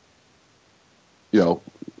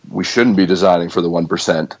 we shouldn't be designing for the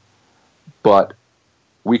 1%, but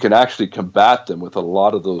we can actually combat them with a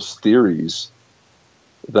lot of those theories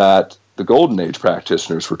that the Golden Age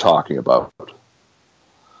practitioners were talking about.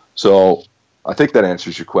 So I think that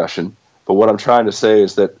answers your question. But what I'm trying to say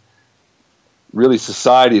is that really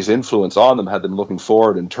society's influence on them had them looking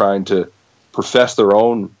forward and trying to profess their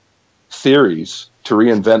own theories to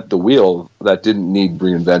reinvent the wheel that didn't need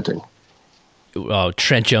reinventing.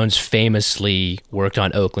 Trent Jones famously worked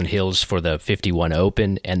on Oakland Hills for the 51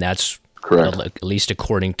 Open, and that's correct. At least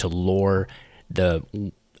according to lore,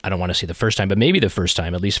 I don't want to say the first time, but maybe the first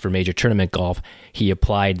time, at least for major tournament golf, he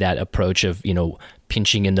applied that approach of,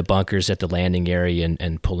 pinching in the bunkers at the landing area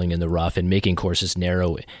and pulling in the rough and making courses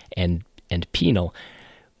narrow and penal.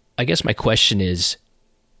 I guess my question is,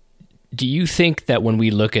 do you think that when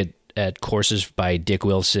we look at courses by Dick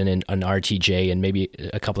Wilson and RTJ and maybe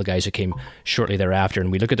a couple of guys who came shortly thereafter,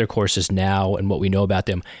 and we look at their courses now and what we know about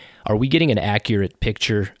them, are we getting an accurate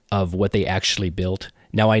picture of what they actually built?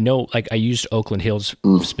 Now, I know, I used Oakland Hills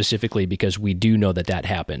specifically because we do know that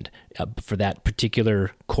happened for that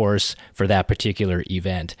particular course, for that particular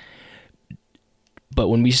event. But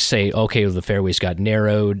when we say, okay, the fairways got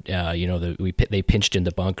narrowed, they pinched in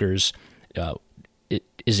the bunkers,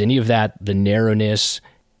 is any of that, the narrowness,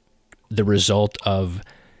 the result of,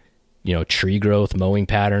 tree growth, mowing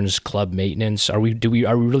patterns, club maintenance? Are we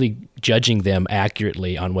really judging them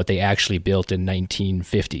accurately on what they actually built in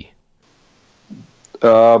 1950?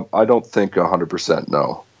 I don't think 100%.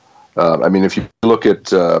 No. If you look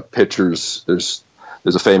at pictures, there's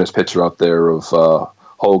a famous picture out there of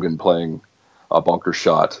Hogan playing a bunker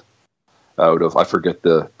shot out of, I forget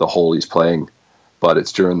the hole he's playing, but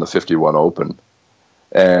it's during the 51 Open,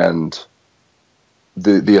 and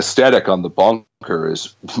the aesthetic on the bunker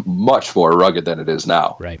is much more rugged than it is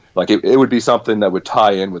now. Right. Like it would be something that would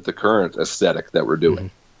tie in with the current aesthetic that we're doing.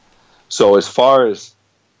 Mm-hmm. So as far as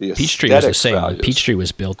the Peachtree was the same. Values, when Peachtree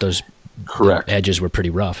was built, those correct edges were pretty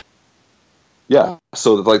rough. Yeah.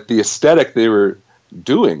 So like the aesthetic they were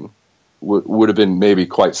doing would have been maybe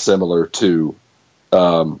quite similar to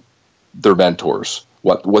their mentors,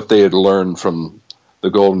 what they had learned from the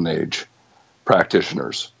Golden Age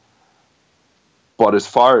practitioners. But as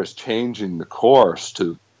far as changing the course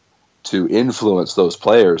to influence those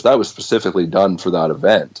players, that was specifically done for that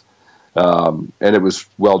event, and it was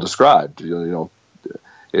well described.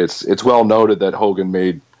 It's well noted that Hogan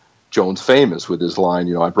made Jones famous with his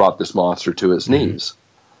line, I brought this monster to its knees,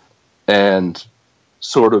 and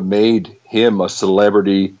sort of made him a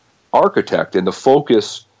celebrity architect. And the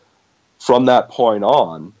focus from that point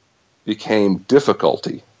on became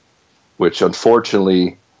difficulty, which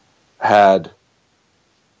unfortunately had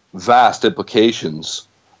vast implications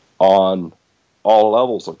on all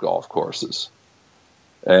levels of golf courses.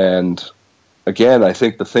 And again, I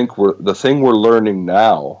think the thing we're learning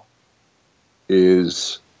now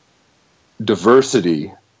is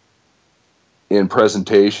diversity in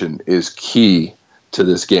presentation is key to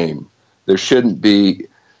this game. There shouldn't be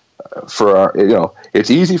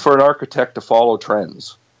it's easy for an architect to follow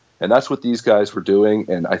trends, and that's what these guys were doing.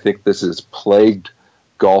 And I think this has plagued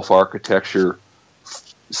golf architecture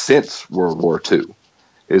since World War II,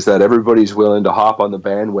 is that everybody's willing to hop on the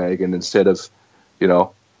bandwagon instead of,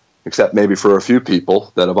 except maybe for a few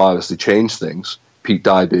people that have obviously changed things, Pete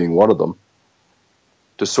Dye being one of them,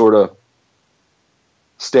 to sort of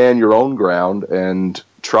stand your own ground and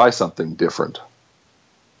try something different.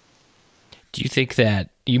 Do you think that,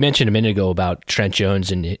 you mentioned a minute ago about Trent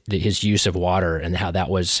Jones and his use of water and how that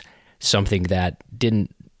was something that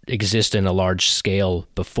didn't exist in a large scale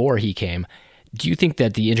before he came. Do you think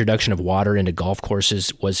that the introduction of water into golf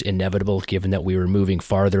courses was inevitable, given that we were moving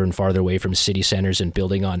farther and farther away from city centers and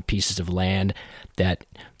building on pieces of land that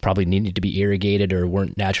probably needed to be irrigated or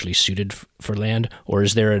weren't naturally suited for land? Or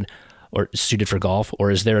suited for golf?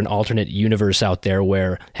 Or is there an alternate universe out there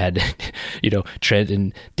where had, Trent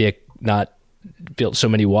and Dick not built so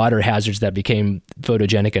many water hazards that became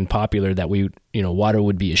photogenic and popular that water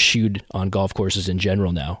would be eschewed on golf courses in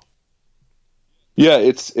general now? Yeah,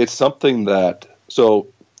 it's something that, so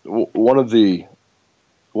one of these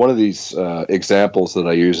examples that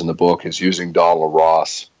I use in the book is using Donald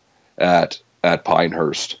Ross at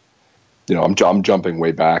Pinehurst. I'm jumping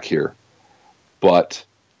way back here, but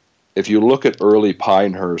if you look at early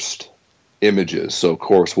Pinehurst images, so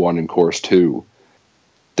course 1 and course 2,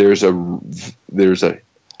 there's a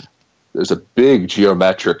big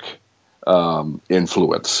geometric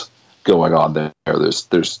influence going on there.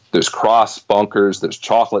 There's cross bunkers, there's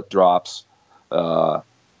chocolate drops, all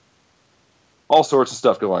sorts of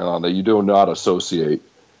stuff going on that you do not associate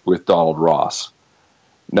with Donald Ross.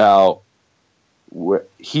 Now,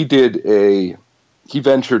 he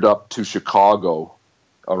ventured up to Chicago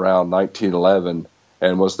around 1911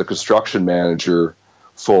 and was the construction manager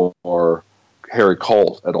for Harry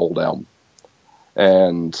Colt at Old Elm.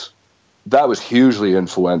 And that was hugely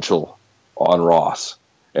influential on Ross.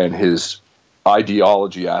 And his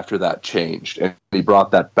ideology after that changed. And he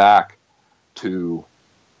brought that back to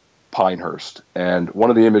Pinehurst. And one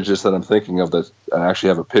of the images that I'm thinking of, that I actually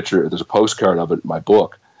have a picture, there's a postcard of it in my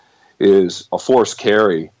book, is a forced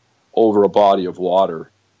carry over a body of water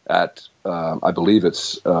at, I believe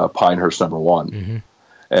it's Pinehurst number 1. Mm-hmm.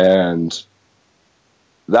 And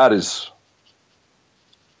that is,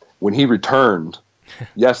 when he returned,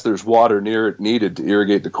 yes, there's water needed to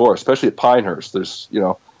irrigate the course, especially at Pinehurst. There's,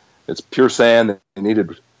 it's pure sand. They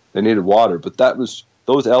needed water, but those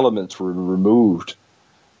elements were removed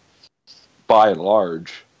by and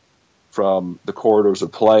large from the corridors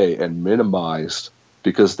of play and minimized,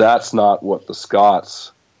 because that's not what the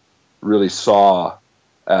Scots really saw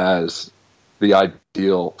as the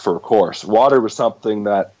ideal for a course. Water was something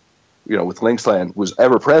that, with Linksland was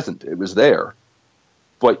ever present. It was there,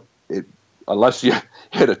 but unless you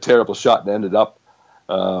hit a terrible shot and ended up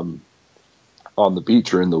on the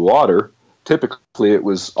beach or in the water, typically it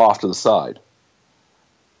was off to the side.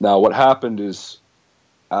 Now, what happened is,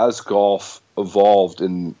 as golf evolved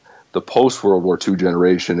in the post-World War II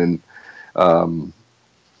generation and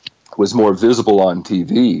was more visible on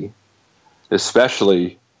TV,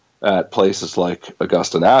 especially at places like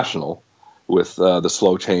Augusta National, with the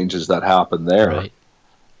slow changes that happened there,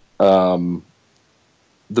 Right.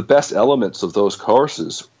 The best elements of those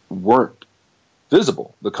courses weren't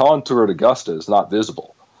visible. The contour at Augusta is not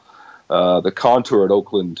visible. The contour at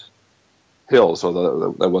Oakland Hills,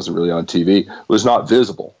 although that wasn't really on TV, was not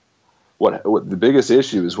visible. What the biggest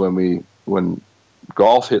issue is when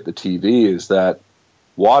golf hit the TV is that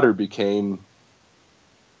water became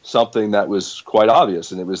something that was quite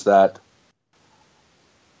obvious, and it was that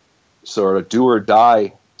sort of do or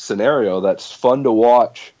die scenario that's fun to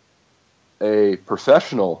watch a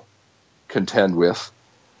professional contend with,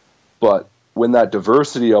 but when that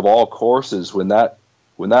diversity of all courses, when that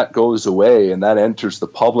goes away and that enters the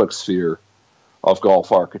public sphere of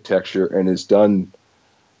golf architecture and is done,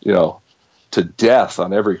 to death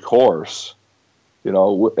on every course,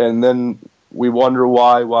 and then we wonder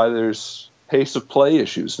why there's pace of play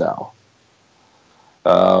issues now.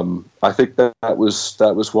 I think that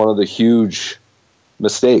was one of the huge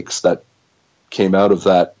mistakes that came out of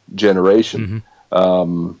that generation.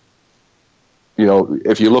 Mm-hmm.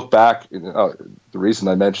 If you look back, the reason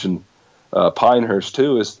I mentioned Pinehurst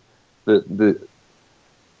too is that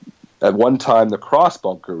at one time the cross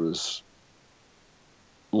bunker was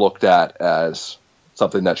looked at as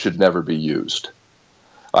something that should never be used.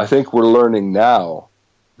 I think we're learning now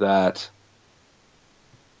that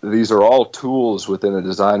these are all tools within a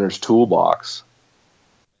designer's toolbox,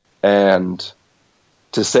 and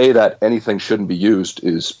to say that anything shouldn't be used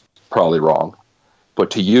is probably wrong,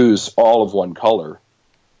 but to use all of one color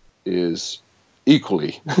is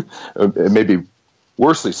equally, maybe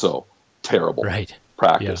worsely so, terrible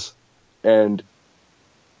practice. Yeah. And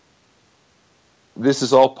this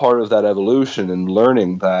is all part of that evolution and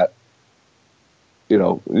learning that,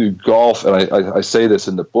 golf, and I say this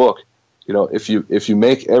in the book, if you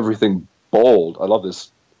make everything bold, I love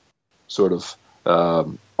this sort of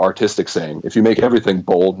artistic saying, if you make everything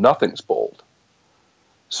bold, nothing's bold.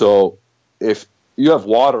 So if you have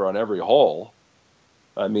water on every hole,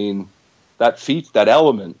 I mean, that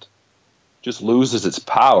element just loses its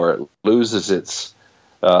power. It loses its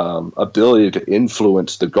ability to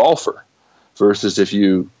influence the golfer, versus if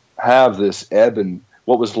you have this ebb and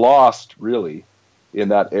what was lost really in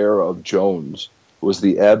that era of Jones was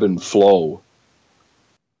the ebb and flow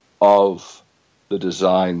of the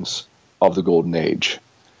designs of the Golden Age.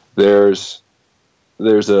 There's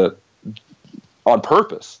on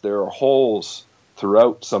purpose, there are holes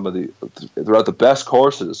throughout the best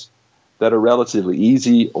courses that are relatively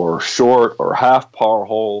easy or short or half par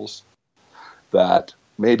holes that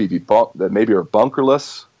maybe are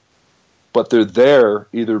bunkerless, but they're there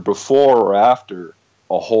either before or after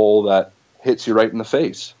a hole that hits you right in the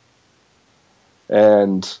face.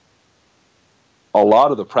 And a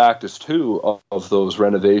lot of the practice, too, of those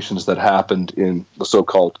renovations that happened in the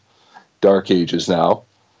so-called Dark Ages now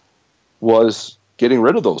was getting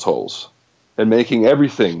rid of those holes and making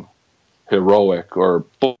everything heroic or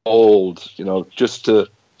bold,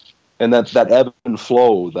 and that ebb and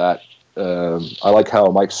flow that I like how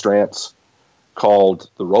Mike Strantz called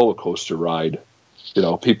the roller coaster ride.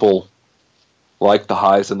 People like the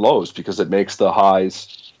highs and lows because it makes the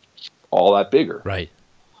highs all that bigger. Right.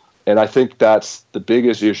 And I think that's the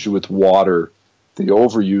biggest issue with water, the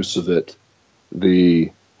overuse of it,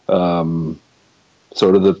 the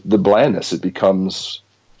sort of the blandness. It becomes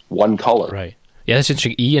one color. Right. Yeah, that's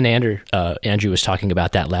interesting. Ian Andrew was talking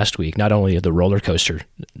about that last week, not only of the roller coaster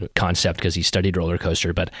concept, because he studied roller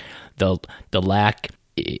coaster, but the lack,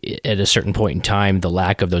 at a certain point in time, the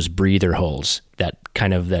lack of those breather holes, that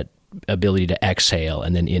ability to exhale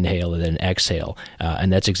and then inhale and then exhale.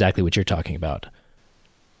 And that's exactly what you're talking about.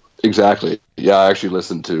 Exactly. Yeah, I actually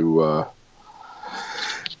listened to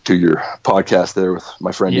your podcast there with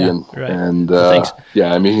my friend Ian, right. And thanks.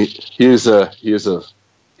 I mean he is an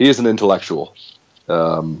intellectual.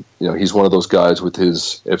 He's one of those guys with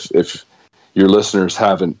his. If your listeners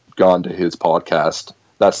haven't gone to his podcast,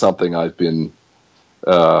 that's something I've been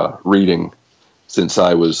reading since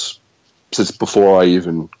before I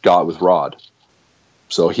even got with Rod.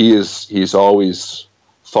 So he's always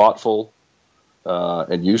thoughtful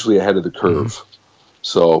and usually ahead of the curve. Mm-hmm.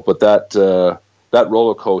 So, but that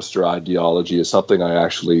roller coaster ideology is something I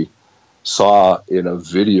actually saw in a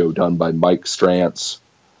video done by Mike Strantz.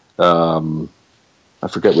 I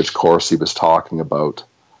forget which course he was talking about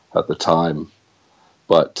at the time,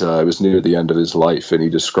 but it was near the end of his life, and he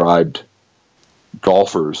described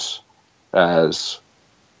golfers as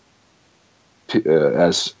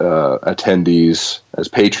attendees, as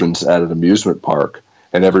patrons at an amusement park,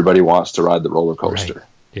 and everybody wants to ride the roller coaster. Right.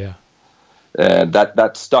 Yeah. And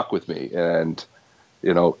that stuck with me. And,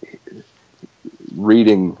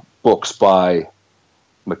 reading books by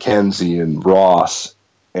Mackenzie and Ross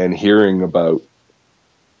and hearing about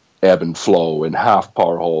ebb and flow and half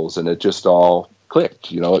power holes, and it just all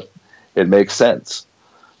clicked. It makes sense.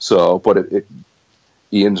 So, but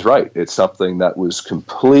Ian's right. It's something that was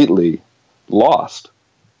completely lost.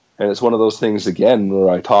 And it's one of those things, again,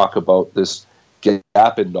 where I talk about this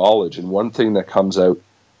gap in knowledge. And one thing that comes out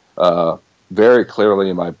very clearly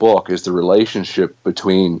in my book is the relationship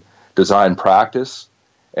between design practice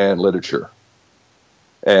and literature.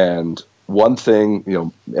 And one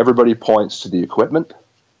thing, everybody points to the equipment,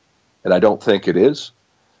 and I don't think it is.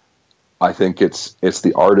 I think it's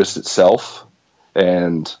the artist itself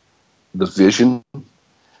and the vision.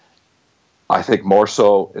 I think more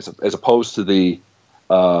so as opposed to the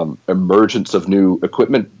emergence of new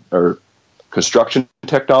equipment or construction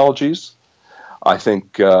technologies. I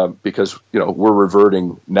think because we're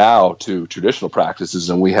reverting now to traditional practices,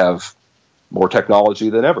 and we have more technology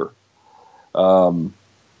than ever.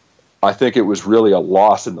 I think it was really a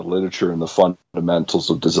loss in the literature and the fundamentals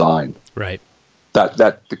of design. Right.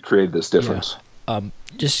 That created this difference. Yeah.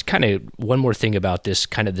 Just kind of one more thing about this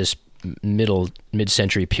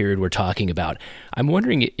mid-century period we're talking about. I'm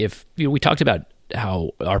wondering if we talked about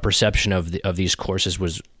how our perception of these courses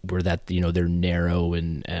were that they're narrow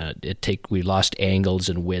and we lost angles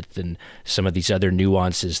and width and some of these other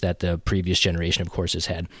nuances that the previous generation of courses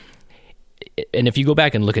had. And if you go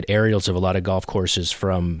back and look at aerials of a lot of golf courses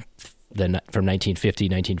from 1950,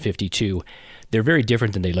 1952, they're very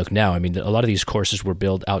different than they look now. I mean, a lot of these courses were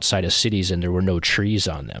built outside of cities and there were no trees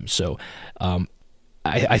on them. So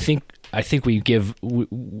I think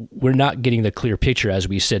we're not getting the clear picture, as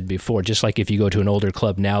we said before. Just like if you go to an older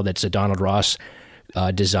club now that's a Donald Ross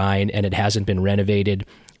design and it hasn't been renovated,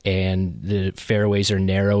 and the fairways are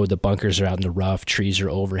narrow, the bunkers are out in the rough, trees are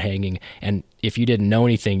overhanging, and if you didn't know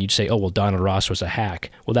anything, you'd say, "Oh, well, Donald Ross was a hack."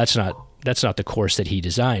 Well, that's not the course that he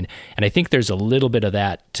designed. And I think there's a little bit of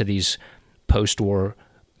that to these post-war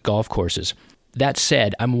golf courses. That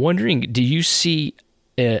said, I'm wondering, do you see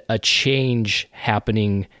a change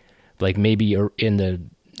happening, like maybe in the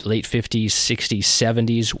late 50s, 60s,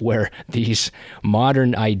 70s, where these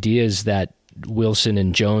modern ideas that Wilson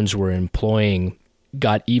and Jones were employing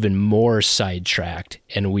got even more sidetracked,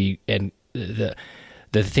 and the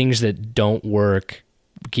things that don't work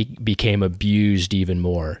became abused even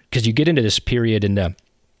more? Because you get into this period in the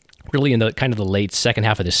kind of the late second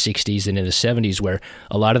half of the 60s and in the 70s, where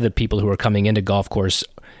a lot of the people who are coming into golf course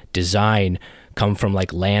design come from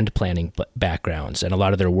like land planning backgrounds, and a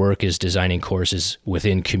lot of their work is designing courses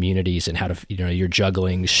within communities and how to, you're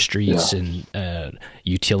juggling streets and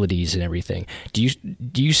utilities and everything. Do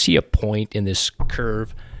you see a point in this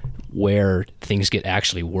curve where things get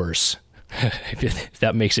actually worse? If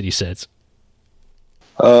that makes any sense.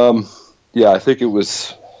 Yeah, I think it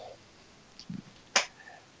was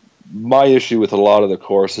my issue with a lot of the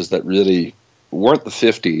courses that really weren't the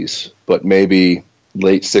 50s, but maybe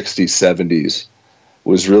late 60s, 70s,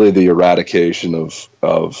 was really the eradication of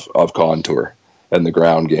contour and the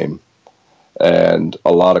ground game. And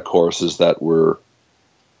a lot of courses that were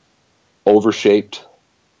overshaped,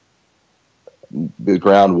 the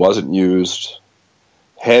ground wasn't used,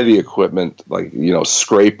 heavy equipment, like,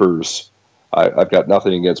 scrapers. I've got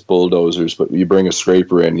nothing against bulldozers, but you bring a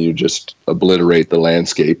scraper in, you just obliterate the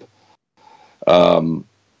landscape.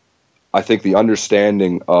 I think the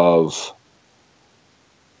understanding of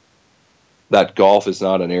that golf is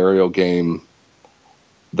not an aerial game,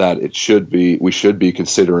 that we should be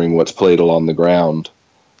considering what's played along the ground,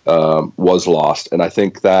 was lost. And I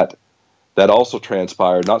think that also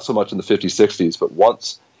transpired, not so much in the 50s, 60s, but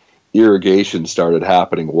once irrigation started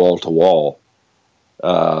happening wall to wall,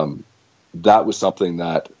 that was something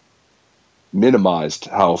that minimized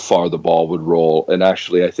how far the ball would roll, and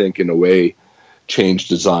actually, I think, in a way, changed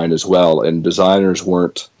design as well. And designers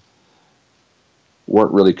weren't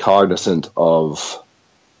really cognizant of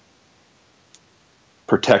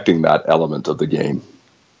protecting that element of the game.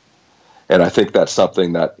 And I think that's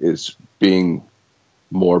something that is being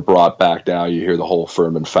more brought back now. You hear the whole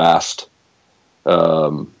firm and fast,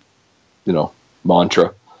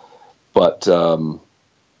 mantra, but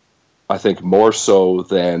I think more so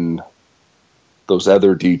than those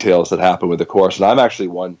other details that happen with the course. And I'm actually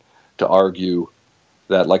one to argue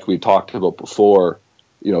that, like we talked about before,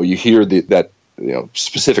 you hear that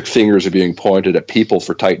specific fingers are being pointed at people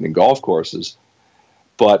for tightening golf courses,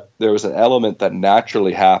 but there was an element that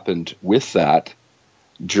naturally happened with that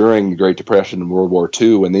during the Great Depression and World War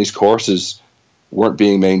II, when these courses weren't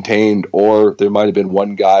being maintained, or there might have been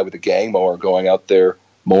one guy with a gang mower going out there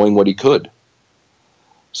mowing what he could.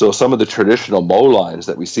 So some of the traditional mow lines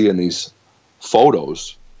that we see in these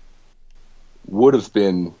photos would have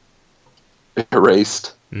been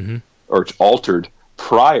erased or altered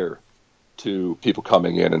prior to people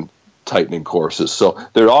coming in and tightening courses. So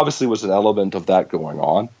there obviously was an element of that going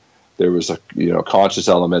on. There was a conscious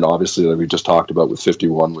element, obviously, that we just talked about with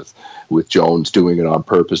 51, with Jones doing it on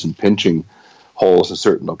purpose and pinching holes in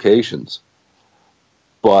certain locations.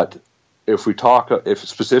 But if we're talking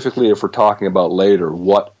about later,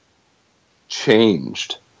 what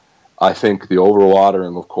changed, I think the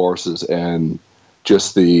overwatering of courses and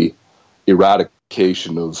just the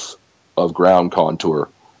eradication of ground contour.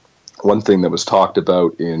 One thing that was talked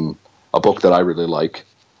about in a book that I really like,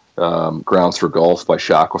 Grounds for Golf by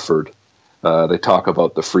Shackelford, they talk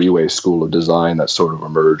about the freeway school of design that sort of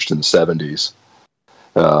emerged in the 70s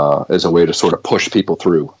as a way to sort of push people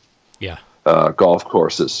through golf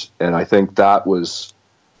courses. And I think that was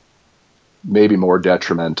maybe more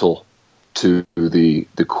detrimental to the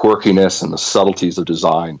quirkiness and the subtleties of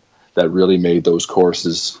design that really made those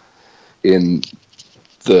courses in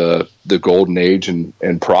the golden age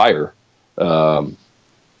and prior,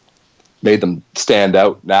 made them stand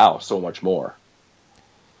out now so much more.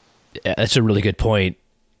 Yeah, that's a really good point.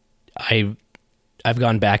 I've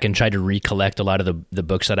gone back and tried to recollect a lot of the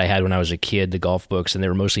books that I had when I was a kid, the golf books, and they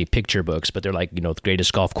were mostly picture books, but they're like, the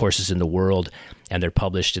greatest golf courses in the world, and they're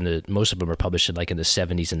published most of them are published in the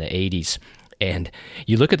 70s and the 80s. And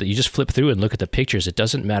you just flip through and look at the pictures. It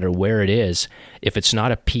doesn't matter where it is. If it's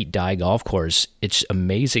not a Pete Dye golf course, it's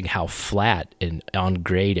amazing how flat and on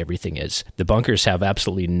grade everything is. The bunkers have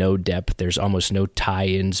absolutely no depth. There's almost no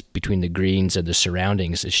tie-ins between the greens and the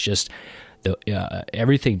surroundings. It's just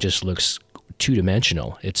everything just looks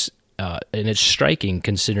two-dimensional. It's and it's striking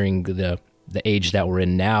considering the age that we're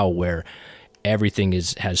in now, where everything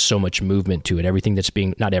has so much movement to it. Everything that's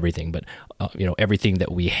not everything, but everything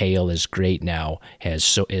that we hail as great now is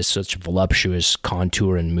such voluptuous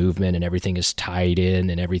contour and movement, and everything is tied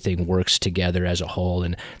in, and everything works together as a whole,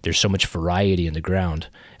 and there's so much variety in the ground.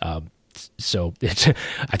 So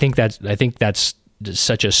I think that's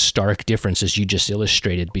such a stark difference, as you just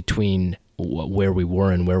illustrated, between where we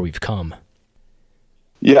were and where we've come.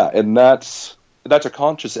 Yeah, and that's a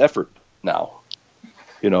conscious effort now.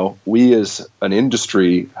 We as an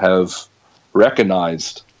industry have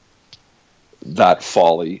recognized that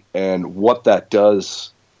folly and what that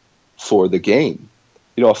does for the game.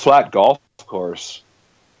 A flat golf course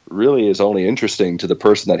really is only interesting to the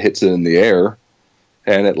person that hits it in the air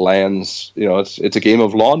and it lands. It's a game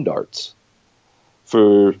of lawn darts.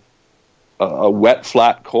 For a wet,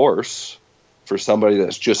 flat course, for somebody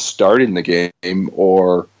that's just starting the game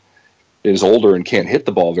or is older and can't hit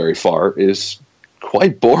the ball very far, is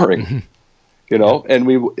quite boring. And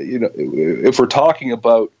if we're talking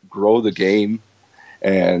about grow the game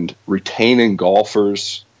and retaining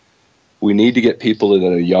golfers, we need to get people in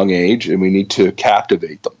at a young age, and we need to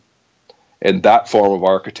captivate them. And that form of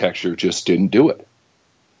architecture just didn't do it.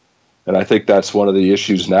 And I think that's one of the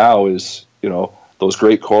issues now is, those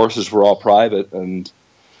great courses were all private, and,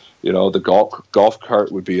 the golf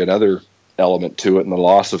cart would be another element to it, and the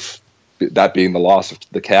loss of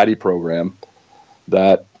the caddy program,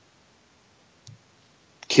 that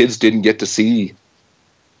kids didn't get to see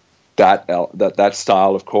that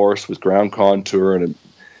style of course with ground contour, and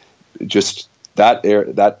just that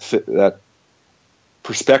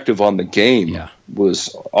perspective on the game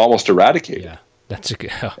was almost eradicated. Yeah, that's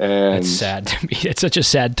sad to me. It's such a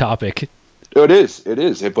sad topic. It is,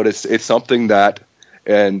 but it's something that,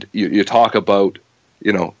 and you talk about,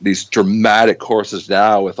 these dramatic courses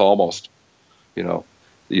now with almost,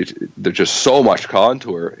 there's just so much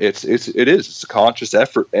contour. It's a conscious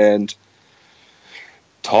effort, and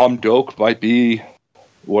Tom Doak might be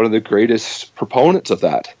one of the greatest proponents of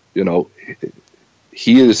that.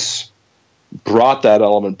 He has brought that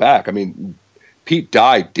element back. I mean, Pete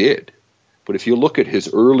Dye did, but if you look at his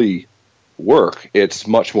early work, it's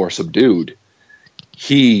much more subdued.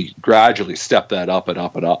 He gradually stepped that up and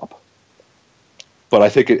up and up. But I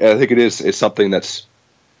think it is something that's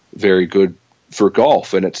very good for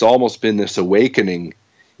golf, and it's almost been this awakening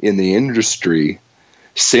in the industry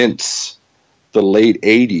since the late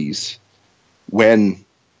 80s, when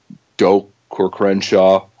Doak or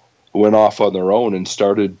Crenshaw went off on their own and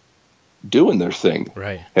started doing their thing,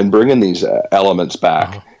 right, and bringing these elements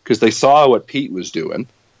back, because they saw what Pete was doing.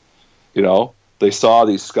 They saw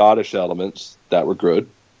these Scottish elements that were good.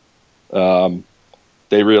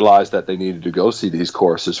 They realized that they needed to go see these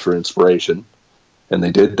courses for inspiration, and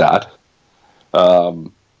they did that.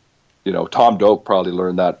 Tom Doak probably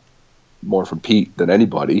learned that more from Pete than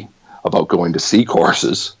anybody about going to see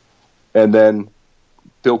courses. And then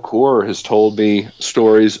Bill Coore has told me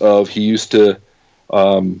stories of he used to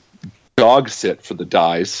dog sit for the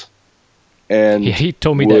dies. And yeah, he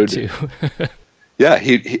told me that too. Yeah,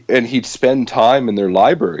 he'd spend time in their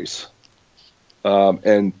libraries.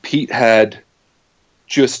 And Pete had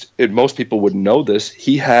most people wouldn't know this,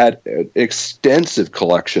 he had an extensive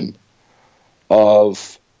collection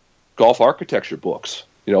of golf architecture books,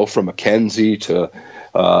 from Mackenzie to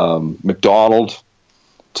McDonald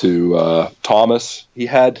to Thomas. He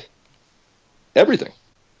had everything.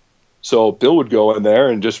 So Bill would go in there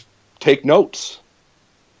and just take notes.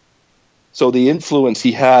 So the influence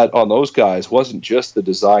he had on those guys wasn't just the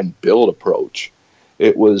design build approach.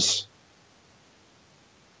 It was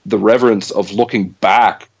the reverence of looking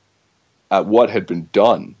back at what had been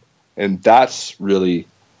done. And that's really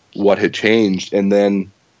what had changed. And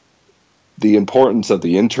then the importance of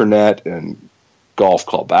the internet and Golf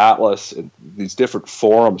Club Atlas and these different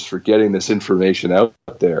forums for getting this information out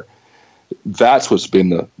there, that's what's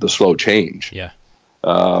been the slow change. Yeah.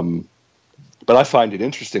 But I find it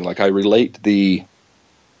interesting. Like I relate this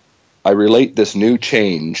new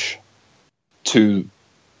change to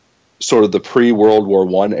sort of the pre-World War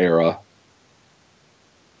I era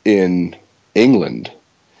in England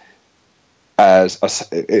as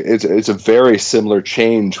it's a very similar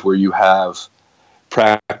change where you have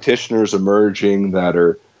practitioners emerging that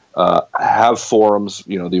are have forums,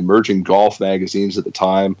 the emerging golf magazines at the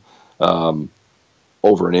time,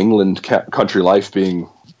 over in England, Country Life being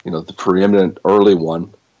the preeminent early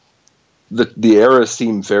one. The eras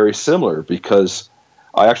seem very similar because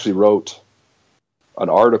I actually wrote an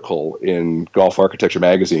article in Golf Architecture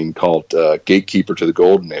magazine called Gatekeeper to the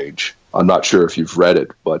Golden Age. I'm not sure if you've read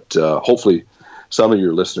it, but hopefully some of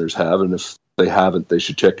your listeners have, and if they haven't, they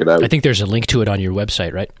should check it out. I think there's a link to it on your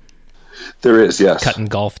website, right? There is, yes.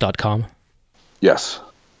 CuttonGolf.com. Yes.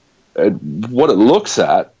 And what it looks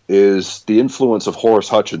at is the influence of Horace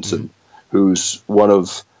Hutchinson, who's one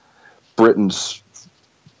of Britain's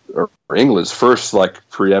or England's first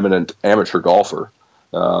preeminent amateur golfer,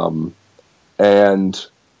 and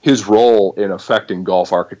his role in affecting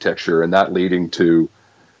golf architecture and that leading to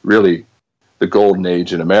really the golden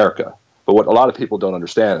age in America. But what a lot of people don't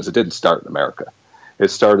understand is it didn't start in America.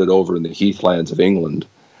 It started over in the heathlands of England,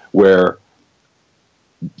 where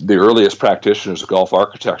the earliest practitioners of golf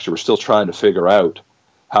architecture were still trying to figure out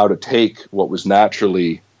how to take what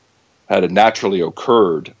had naturally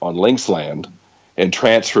occurred on linksland and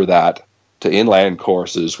transfer that to inland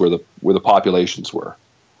courses where the populations were.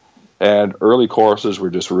 And early courses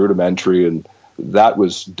were just rudimentary, and that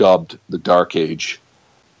was dubbed the Dark Age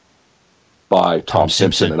by Tom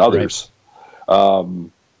Simpson and others. Right.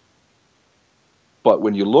 But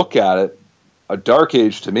when you look at it, a Dark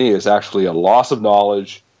Age to me is actually a loss of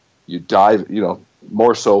knowledge. You dive,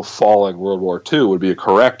 more so following World War II would be a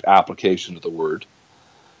correct application of the word.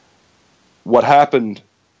 What happened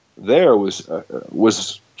there was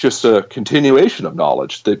just a continuation of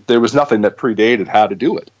knowledge. There was nothing that predated how to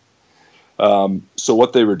do it. So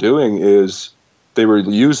what they were doing is they were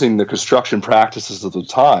using the construction practices of the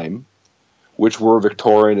time, which were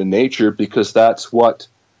Victorian in nature, because that's what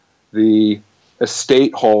the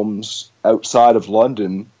estate homes outside of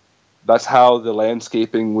London, that's how the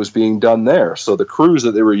landscaping was being done there. So the crews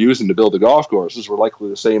that they were using to build the golf courses were likely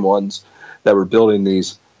the same ones that were building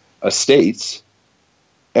these estates,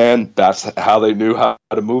 and that's how they knew how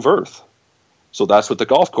to move earth. So that's what the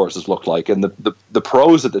golf courses looked like. And the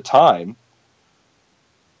pros at the time,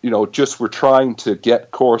 just were trying to get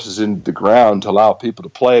courses into the ground to allow people to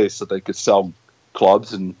play so they could sell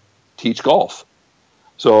clubs and teach golf.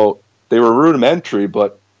 So they were rudimentary,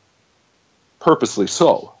 but purposely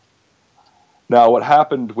so. Now, what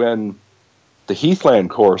happened when the heathland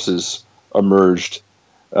courses emerged,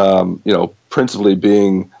 principally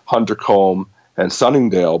being Huntercombe and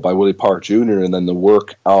Sunningdale by Willie Park Jr., and then the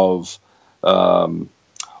work of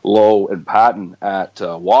Lowe and Patton at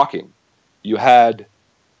Walking, you had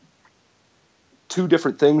two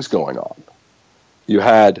different things going on. You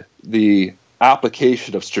had the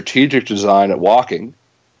application of strategic design at Walking,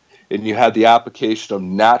 and you had the application of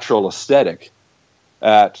natural aesthetic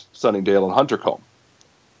at Sunningdale and Huntercombe.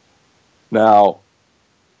 Now,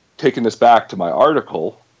 taking this back to my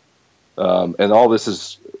article, and all this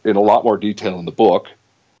is in a lot more detail in the book,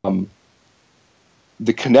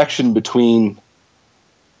 the connection between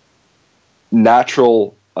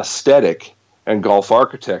natural aesthetic and golf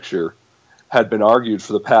architecture had been argued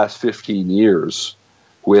for the past 15 years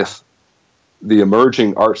with the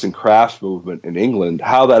emerging arts and crafts movement in England,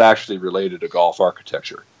 how that actually related to golf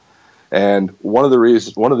architecture. And one of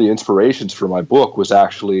the inspirations for my book was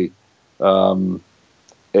actually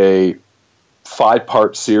a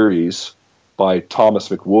 5-part series by Thomas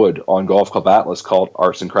McWood on Golf Club Atlas called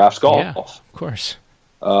Arts and Crafts Golf. Yeah, of course.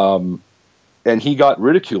 And he got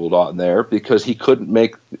ridiculed on there because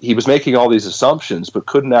he was making all these assumptions, but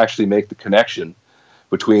couldn't actually make the connection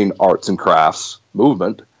between arts and crafts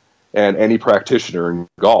movement and any practitioner in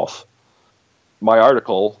golf. My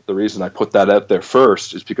article, the reason I put that out there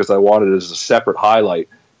first is because I wanted it as a separate highlight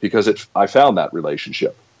because I found that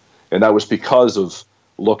relationship. And that was because of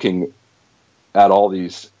looking at all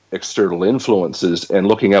these external influences and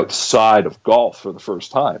looking outside of golf for the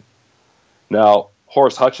first time. Now,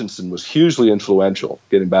 Horace Hutchinson was hugely influential,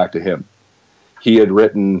 getting back to him. He had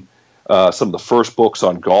written some of the first books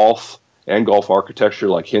on golf and golf architecture,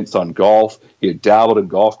 like Hints on Golf. He had dabbled in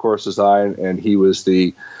golf course design, and he was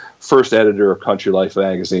the first editor of Country Life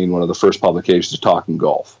magazine, one of the first publications talking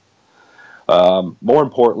golf. More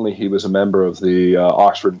importantly, he was a member of the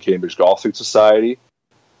Oxford and Cambridge Golfing Society,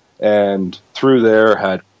 and through there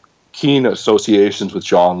had keen associations with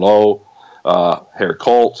John Lowe, Harry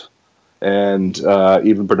Colt, and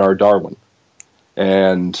even Bernard Darwin.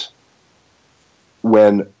 And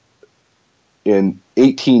when in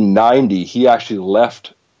 1890 he actually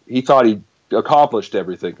left, he thought he'd accomplished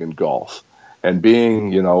everything in golf. And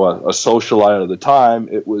being, a socialite of the time,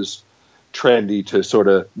 it was trendy to sort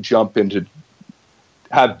of jump into,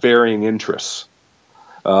 have varying interests.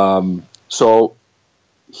 So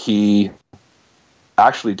he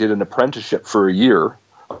actually did an apprenticeship for a year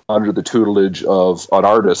under the tutelage of an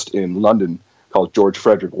artist in London called George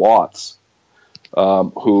Frederick Watts,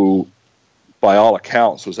 who, by all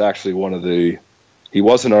accounts, was actually he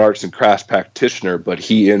wasn't an arts and crafts practitioner, but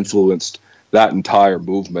he influenced that entire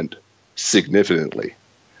movement significantly.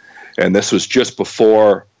 And this was just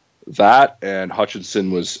before that, and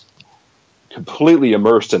Hutchinson was completely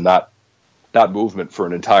immersed in that movement for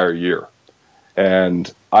an entire year. And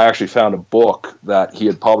I actually found a book that he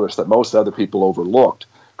had published that most other people overlooked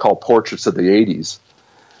called Portraits of the 80s.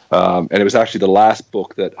 And it was actually the last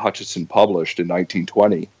book that Hutchinson published in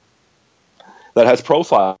 1920 that has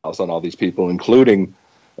profiles on all these people, including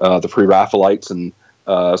the Pre-Raphaelites and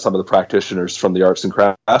some of the practitioners from the arts and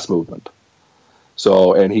crafts movement.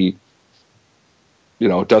 So, and he,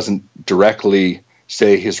 doesn't directly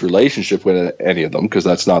say his relationship with any of them, because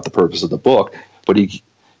that's not the purpose of the book, but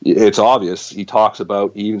it's obvious. He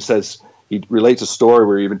relates a story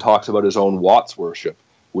where he even talks about his own Watts worship,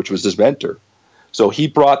 which was his mentor. So he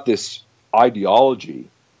brought this ideology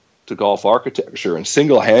to golf architecture and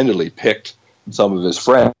single-handedly picked some of his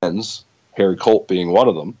friends, Harry Colt being one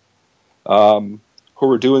of them, who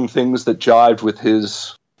were doing things that jived with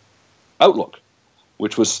his outlook,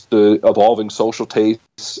 which was the evolving social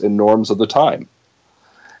tastes and norms of the time.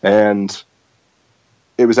 And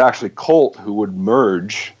it was actually Colt who would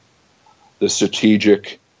merge the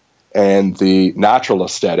strategic and the natural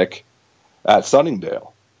aesthetic at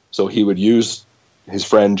Sunningdale. So he would use his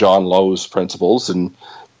friend John Lowe's principles, and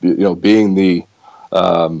being the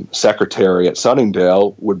secretary at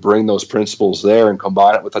Sunningdale, would bring those principles there and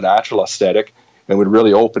combine it with the natural aesthetic, and would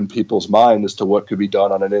really open people's mind as to what could be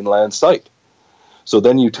done on an inland site. So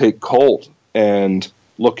then you take Colt and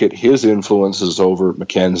look at his influences over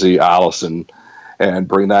Mackenzie, Allison, and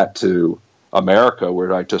bring that to America,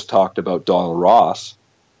 where I just talked about Donald Ross,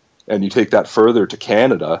 and you take that further to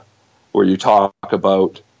Canada, where you talk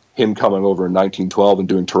about him coming over in 1912 and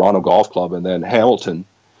doing Toronto Golf Club, and then Hamilton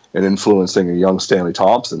and influencing a young Stanley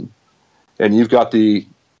Thompson. And you've got the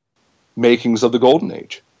makings of the golden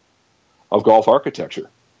age of golf architecture.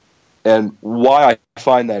 And why I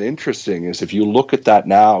find that interesting is if you look at that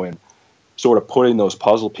now and sort of putting those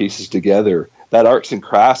puzzle pieces together, that arts and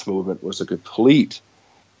crafts movement was a complete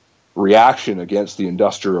reaction against the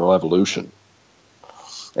industrial evolution.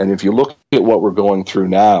 And if you look at what we're going through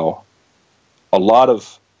now, a lot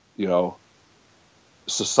of,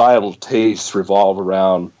 societal tastes revolve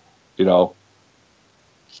around,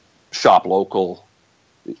 shop local,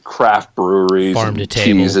 craft breweries, farm to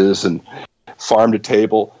cheeses, and farm to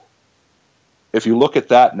table. If you look at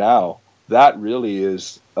that now, that really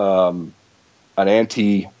is an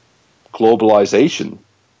anti-globalization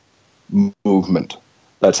movement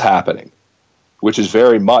that's happening, which is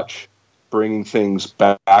very much bringing things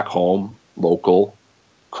back home, local,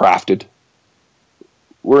 crafted.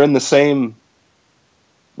 We're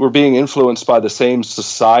being influenced by the same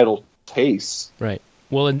societal tastes. Right.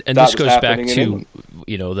 Well, and this goes back to,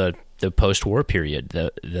 the post-war period,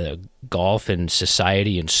 the golf and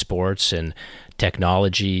society and sports and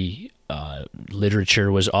technology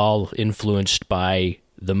literature was all influenced by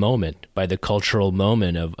the moment, by the cultural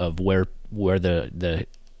moment of where the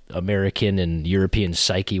American and European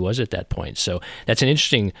psyche was at that point. So that's an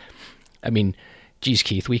interesting, I mean, geez,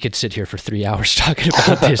 Keith, we could sit here for 3 hours talking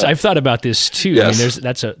about this. I've thought about this too. Yes. I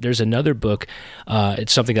mean, there's another book.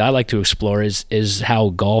 It's something that I like to explore is how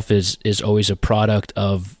golf is always a product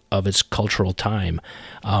of its cultural time.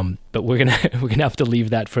 But we're gonna have to leave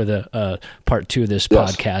that for the part 2 of this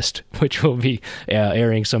podcast, which will be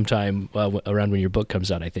airing sometime around when your book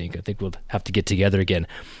comes out. I think we'll have to get together again.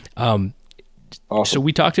 Awesome. So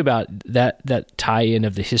we talked about that tie-in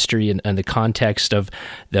of the history and the context of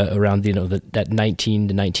around that 19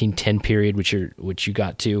 to 1910 period, which you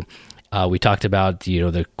got to. We talked about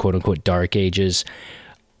the quote unquote dark ages.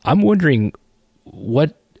 I'm wondering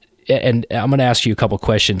what, and I'm going to ask you a couple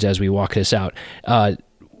questions as we walk this out.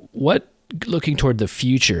 What, looking toward the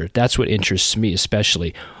future, that's what interests me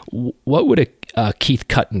especially. What would a Keith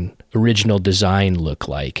Cutton original design look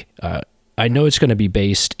like? I know it's going to be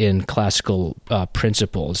based in classical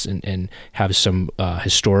principles and have some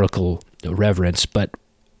historical reverence, but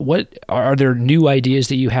what are there new ideas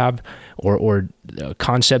that you have or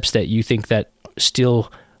concepts that you think that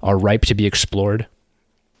still are ripe to be explored?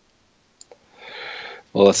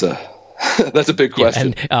 Well, that's a big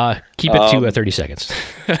question. Yeah, and keep it to 30 seconds.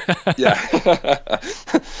 Yeah,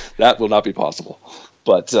 that will not be possible.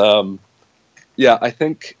 But I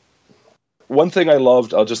think one thing I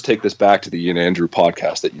loved, I'll just take this back to the Ian Andrew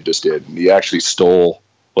podcast that you just did. He actually stole,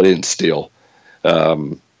 well, he didn't steal.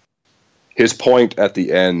 His point at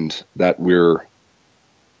the end that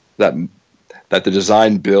that the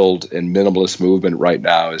design build and minimalist movement right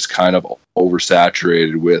now is kind of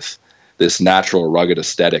oversaturated with this natural rugged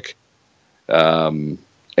aesthetic. And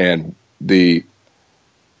the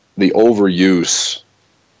overuse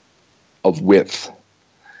of width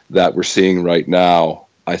that we're seeing right now,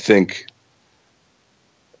 I think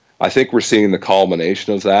we're seeing the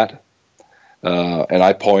culmination of that. And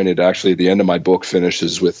I pointed, actually, the end of my book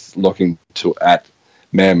finishes with looking at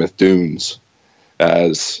Mammoth Dunes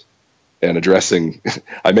and addressing,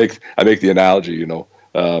 I make the analogy,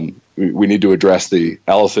 we need to address the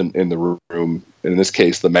elephant in the room, in this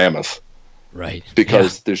case, the mammoth. Right.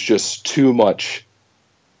 Because there's just too much.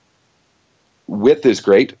 Width is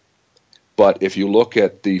great, but if you look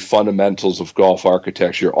at the fundamentals of golf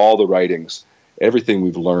architecture, all the writings, everything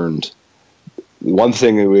we've learned, one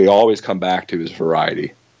thing that we always come back to is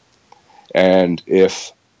variety. And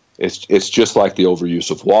if it's just like the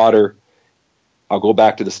overuse of water, I'll go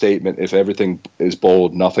back to the statement, if everything is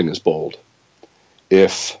bold, nothing is bold.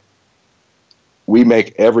 If we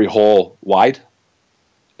make every hole wide,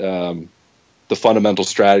 the fundamental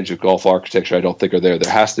strategy of golf architecture, I don't think are there.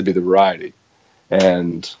 There has to be the variety.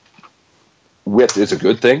 And width is a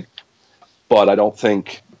good thing, but I don't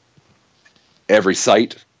think every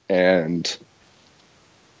site and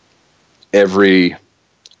every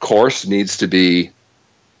course needs to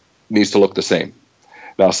look the same.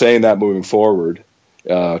 Now, saying that moving forward,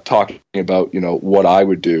 talking about, what I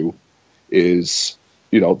would do is,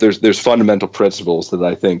 there's fundamental principles that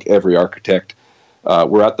I think every architect,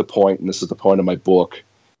 we're at the point, and this is the point of my book,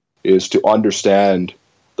 is to understand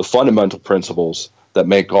the fundamental principles that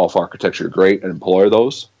make golf architecture great and employ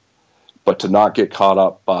those, but to not get caught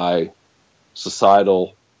up by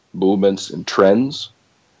societal movements and trends,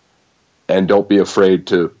 and don't be afraid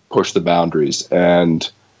to push the boundaries. And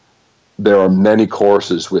there are many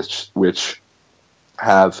courses which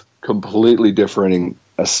have completely differing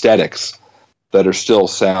aesthetics that are still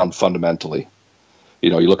sound fundamentally.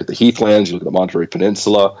 You look at the Heathlands, you look at the Monterey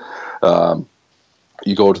Peninsula,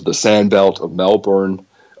 you go to the Sandbelt of Melbourne,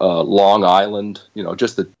 Long Island,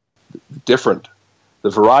 just the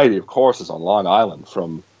variety of courses on Long Island,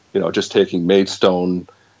 from, just taking Maidstone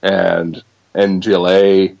and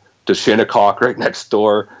NGLA to Shinnecock right next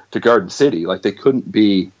door to Garden City. Like, they couldn't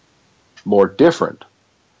be more different,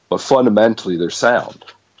 but fundamentally they're sound.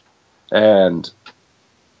 And,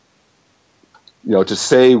 to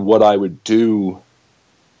say what I would do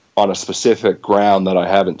on a specific ground that I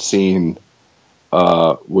haven't seen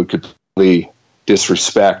would completely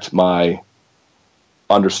disrespect my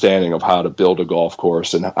understanding of how to build a golf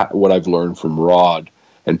course and what I've learned from Rod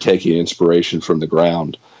and taking inspiration from the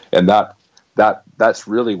ground. And that's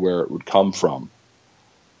really where it would come from.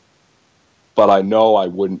 But I know I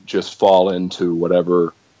wouldn't just fall into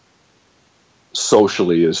whatever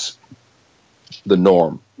socially is the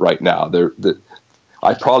norm right now.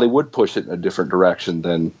 I probably would push it in a different direction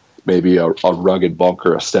than maybe a rugged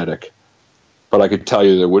bunker aesthetic. But I could tell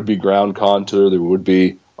you there would be ground contour, there would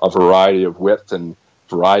be a variety of width and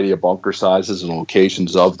variety of bunker sizes and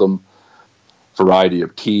locations of them. variety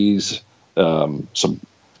of tees, some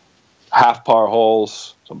half par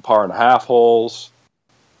holes, some par and a half holes.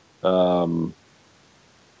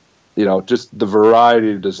 Just the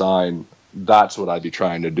variety of design. That's what I'd be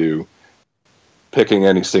trying to do. Picking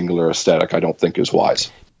any singular aesthetic, I don't think is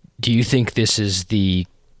wise. Do you think this is the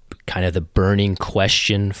kind of the burning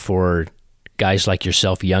question for guys like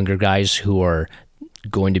yourself, younger guys who are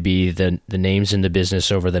going to be the names in the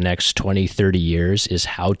business over the next 20, 30 years, is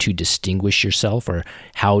how to distinguish yourself or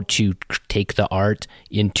how to take the art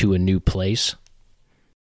into a new place?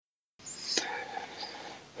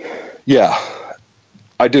 Yeah,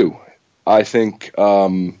 I do. I think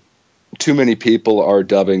too many people are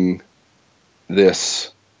dubbing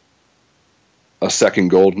this a second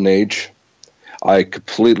golden age. I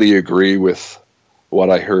completely agree with what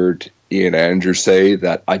I heard Ian Andrews say,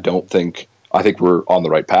 that I think we're on the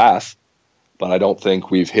right path, but I don't think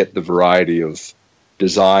we've hit the variety of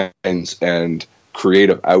designs and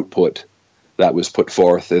creative output that was put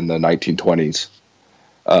forth in the 1920s.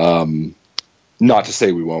 Not to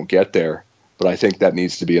say we won't get there, but I think that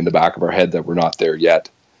needs to be in the back of our head that we're not there yet.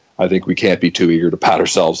 I think we can't be too eager to pat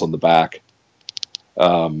ourselves on the back.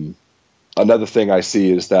 Another thing I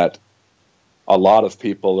see is that a lot of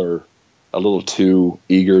people are a little too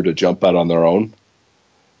eager to jump out on their own.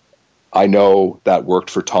 I know that worked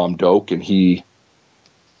for Tom Doak, and he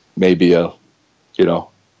may be a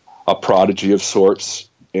prodigy of sorts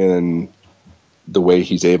in the way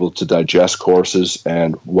he's able to digest courses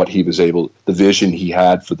and the vision he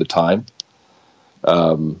had for the time.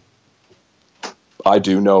 I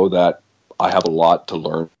do know that I have a lot to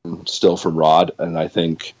learn still from Rod, and I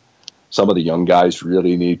think some of the young guys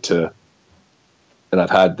really need to, and I've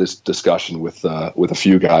had this discussion with a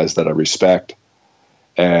few guys that I respect,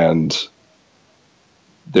 and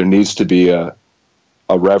there needs to be a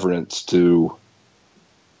reverence to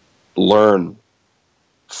learn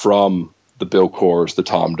from the Bill Coors, the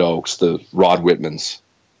Tom Dokes, the Rod Whitmans,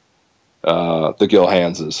 the Gil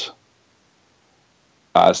Hanses,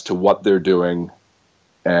 as to what they're doing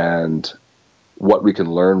and what we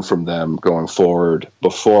can learn from them going forward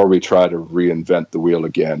before we try to reinvent the wheel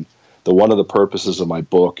again. One of the purposes of my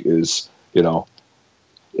book is,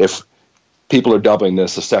 if people are dubbing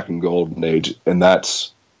this a second golden age, and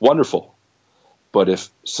that's wonderful, but if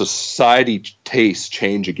society tastes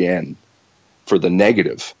change again for the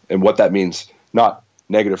negative, and what that means, not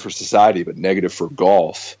negative for society, but negative for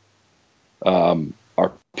golf, are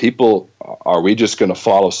we just going to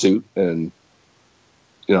follow suit and,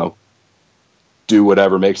 do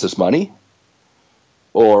whatever makes us money?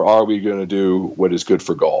 Or are we going to do what is good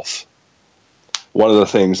for golf? One of the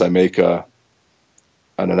things I make an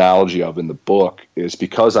analogy of in the book is,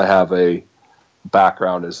 because I have a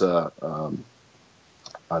background as an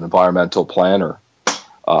environmental planner,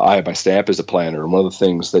 I have my stamp as a planner. And one of the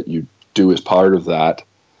things that you do as part of that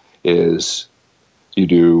is you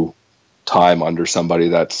do time under somebody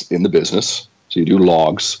that's in the business. So you do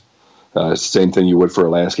logs. It's the same thing you would for a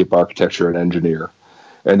landscape architecture and engineer.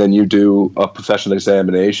 And then you do a professional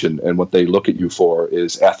examination, and what they look at you for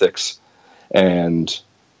is ethics and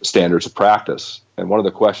standards of practice. And one of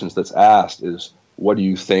the questions that's asked is, what do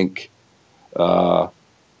you think, what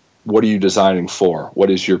are you designing for?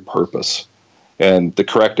 What is your purpose? And the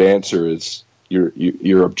correct answer is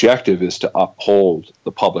your objective is to uphold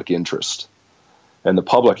the public interest. And the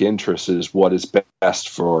public interest is what is best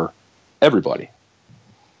for everybody.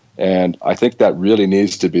 And I think that really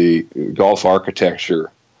needs to be, golf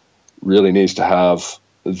architecture really needs to have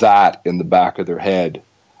that in the back of their head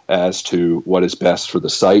as to what is best for the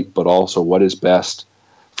site, but also what is best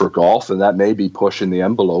for golf. And that may be pushing the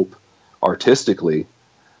envelope artistically,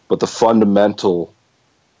 but the fundamental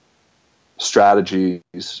strategies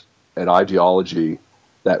and ideology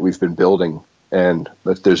that we've been building, and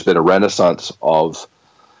that there's been a renaissance of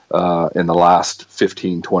in the last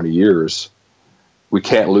 15, 20 years, we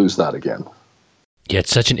can't lose that again. Yeah,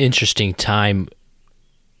 it's such an interesting time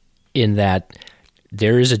in that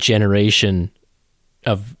there is a generation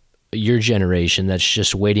of your generation that's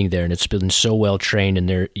just waiting there, and it's been so well trained, and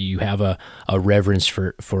there you have a reverence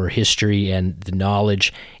for history and the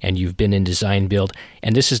knowledge, and you've been in design build.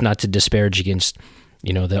 And this is not to disparage against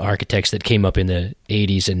the architects that came up in the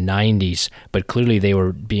 80s and 90s, but clearly they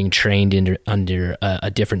were being trained under a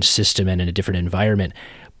different system and in a different environment.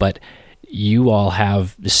 But you all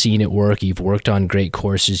have seen it work. You've worked on great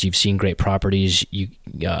courses. You've seen great properties. You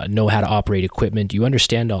know how to operate equipment. You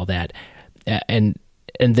understand all that. And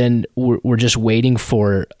then we're just waiting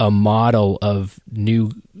for a model of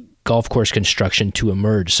new golf course construction to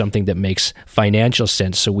emerge, something that makes financial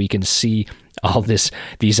sense, so we can see all these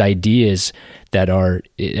ideas that are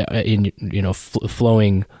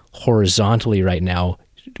flowing horizontally right now.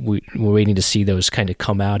 We're waiting to see those kind of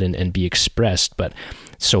come out and be expressed, but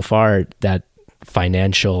so far that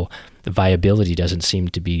financial viability doesn't seem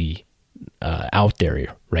to be out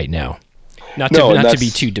there right now. Not to be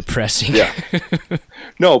too depressing. Yeah.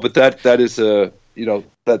 No, but that is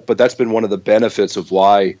but that's been one of the benefits of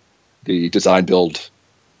why the design build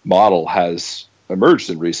model has emerged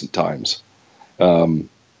in recent times.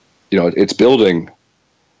 It's building.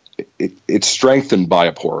 It's strengthened by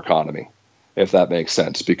a poor economy, if that makes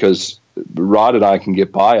sense, because Rod and I can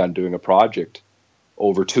get by on doing a project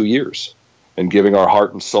over 2 years and giving our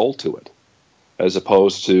heart and soul to it, as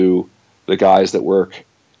opposed to the guys that work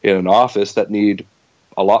in an office that need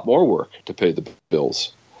a lot more work to pay the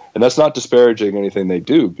bills. And that's not disparaging anything they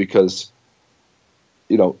do, because,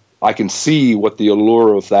 I can see what the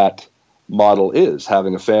allure of that model is,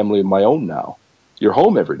 having a family of my own now. You're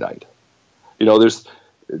home every night. There's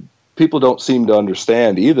people don't seem to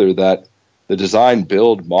understand either that the design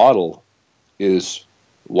build model is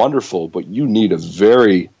wonderful, but you need a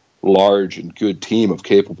very large and good team of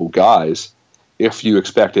capable guys if you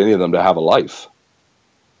expect any of them to have a life.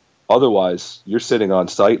 Otherwise, you're sitting on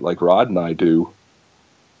site like Rod and I do,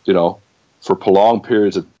 for prolonged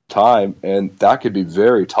periods of time, and that could be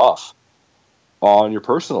very tough on your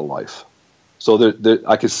personal life. So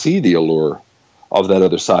I could see the allure of that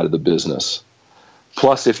other side of the business.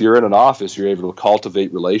 Plus, if you're in an office, you're able to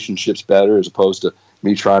cultivate relationships better, as opposed to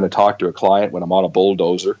me trying to talk to a client when I'm on a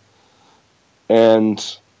bulldozer.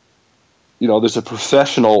 And, there's a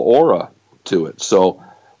professional aura to it. So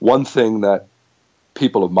one thing that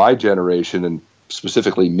people of my generation, and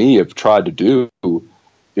specifically me, have tried to do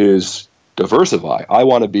is diversify. I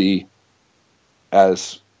want to be,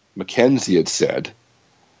 as Mackenzie had said,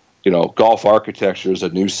 golf architecture is a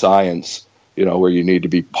new science, where you need to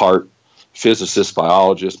be part physicist,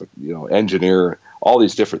 biologist, engineer, all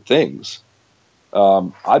these different things.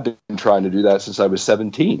 I've been trying to do that since I was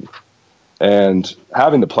 17. And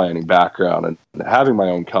having the planning background and having my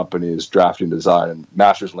own company as drafting design and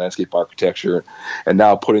master's in landscape architecture, and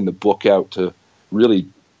now putting the book out to really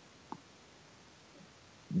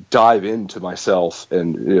dive into myself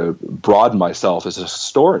and broaden myself as a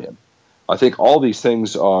historian. I think all these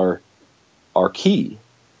things are key.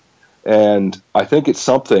 And I think it's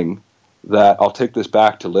something that, I'll take this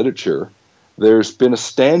back to literature, there's been a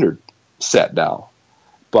standard set now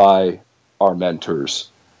by our mentors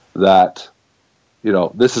that,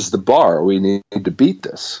 this is the bar, we need to beat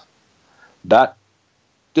this. That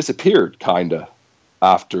disappeared kind of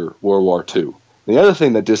after World War II. The other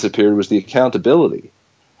thing that disappeared was the accountability.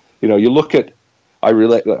 You look at, I'll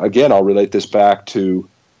relate this back to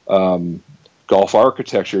golf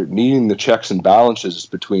architecture needing the checks and balances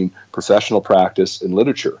between professional practice and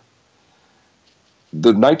literature.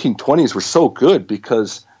 The 1920s were so good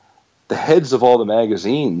because the heads of all the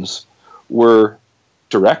magazines were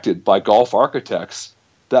directed by golf architects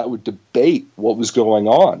that would debate what was going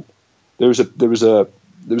on. There was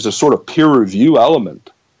a sort of peer review element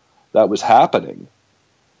that was happening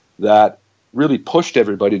that really pushed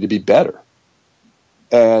everybody to be better.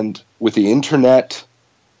 And with the internet,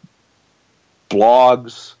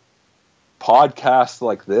 blogs, podcasts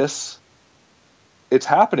like this, it's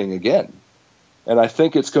happening again. And I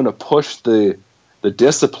think it's going to push the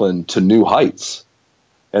discipline to new heights.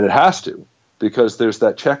 And it has to, because there's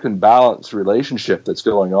that check and balance relationship that's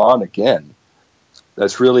going on again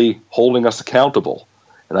that's really holding us accountable.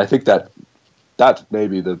 And I think that's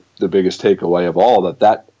maybe the biggest takeaway of all,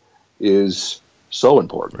 that is so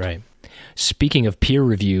important. Right. Speaking of peer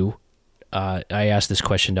review, I ask this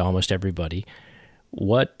question to almost everybody.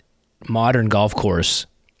 What modern golf course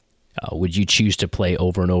would you choose to play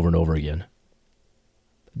over and over and over again?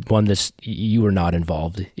 One that you were not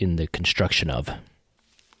involved in the construction of.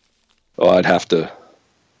 Oh, I'd have to.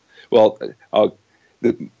 Well,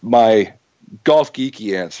 my golf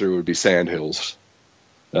geeky answer would be Sandhills,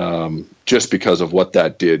 just because of what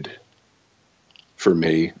that did for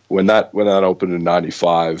me when that opened in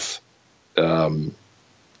 '95, and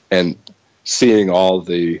seeing all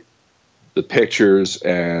the pictures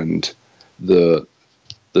and the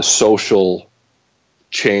social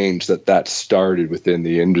change that started within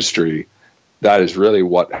the industry. That is really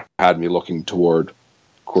what had me looking toward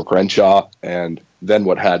Cork Renshaw, and then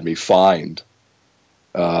what had me find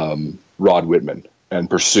Rod Whitman and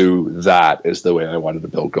pursue that as the way I wanted to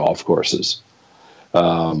build golf courses.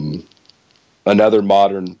 Another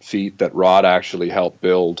modern feat that Rod actually helped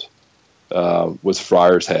build was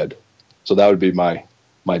Friar's Head. So that would be my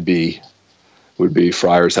my B would be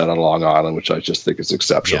Friars Head on Long Island, which I just think is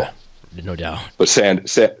exceptional. Yeah, no doubt. But Sand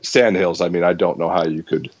Hills, I mean, I don't know how you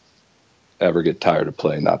could ever get tired of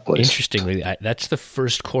playing that place. Interestingly, that's the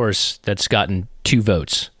first course that's gotten 2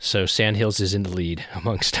 votes. So Sand Hills is in the lead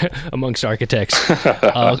amongst architects.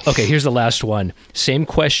 Okay, here's the last one. Same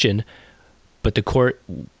question, but the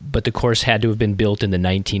course had to have been built in the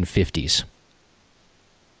 1950s.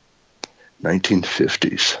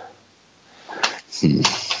 1950s.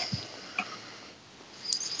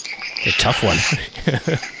 A tough one.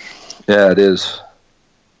 Yeah, it is.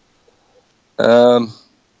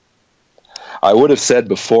 I would have said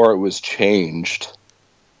before it was changed.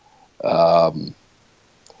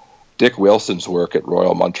 Dick Wilson's work at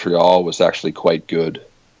Royal Montreal was actually quite good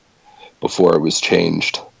before it was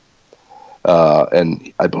changed,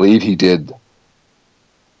 and I believe he did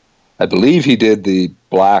the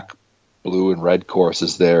black, blue, and red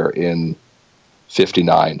courses there in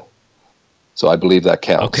 *59. So I believe that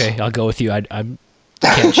counts. Okay, I'll go with you. I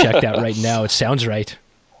can't check that right now. It sounds right.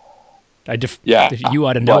 You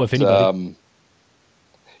ought to know if anybody.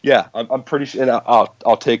 Yeah, I'm pretty sure, and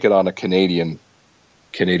I'll take it on a Canadian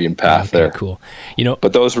path there. Cool.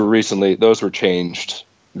 But those were changed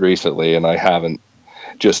recently, and I haven't.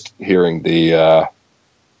 Just hearing the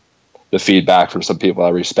feedback from some people I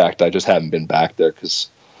respect, I just haven't been back there because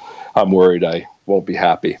I'm worried I won't be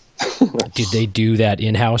happy. Did they do that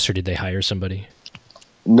in-house, or did they hire somebody?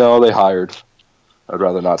 No, they hired. I'd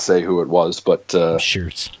rather not say who it was, but I'm sure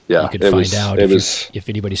you could find out if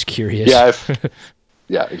anybody's curious. Yeah.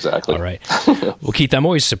 Yeah, exactly. All right. Well, Keith, I'm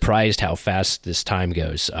always surprised how fast this time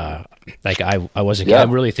goes. I wasn't. Yeah. I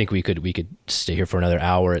really think we could stay here for another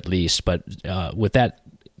hour at least. But with that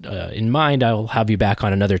in mind, I'll have you back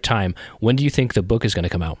on another time. When do you think the book is going to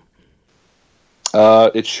come out?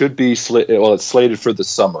 It should be it's slated for the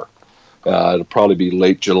summer. It'll probably be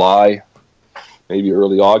late July, maybe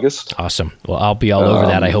early August. Awesome. Well, I'll be all over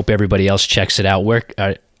that. I hope everybody else checks it out. Where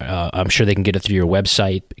I'm sure they can get it through your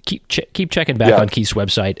website. Keep checking back on Keith's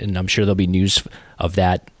website, and I'm sure there'll be news of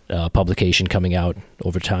that publication coming out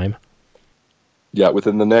over time. Yeah,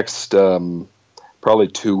 within the next probably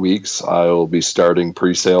 2 weeks, I'll be starting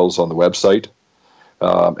pre-sales on the website,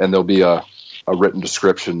 and there'll be a written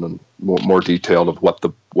description and more detailed of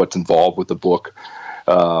what's involved with the book.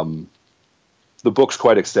 The book's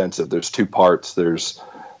quite extensive. There's 2 parts. There's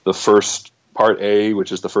the first part A,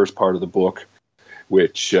 which is the first part of the book,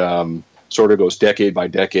 which sort of goes decade by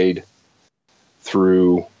decade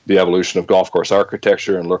through the evolution of golf course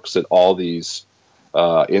architecture and looks at all these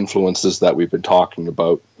influences that we've been talking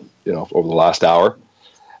about, over the last hour.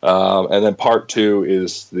 And then part 2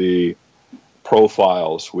 is the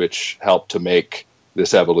profiles which help to make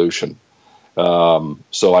this evolution.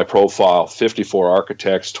 So I profile 54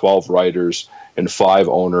 architects, 12 writers, and 5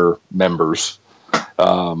 owner members,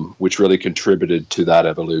 which really contributed to that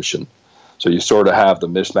evolution. So you sort of have the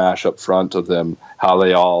mismatch up front of them, how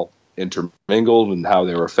they all intermingled and how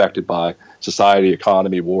they were affected by society,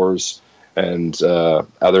 economy, wars, and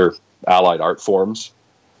other allied art forms.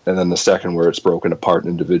 And then the second where it's broken apart in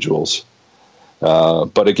individuals.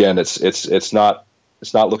 But again, it's not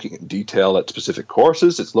looking in detail at specific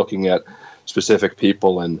courses. It's looking at specific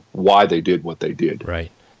people and why they did what they did. Right.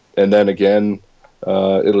 And then again,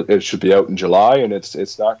 it should be out in July, and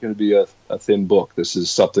it's not going to be a thin book. This is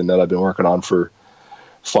something that I've been working on for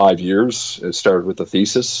 5 years. It started with a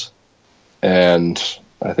thesis, and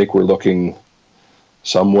I think we're looking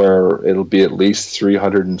somewhere, it'll be at least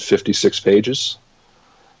 356 pages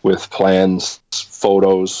with plans,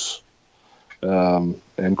 photos,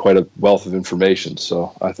 and quite a wealth of information.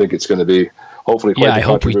 So I think it's going to be hopefully quite I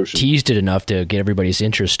hope we teased it enough to get everybody's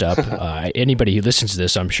interest up. Anybody who listens to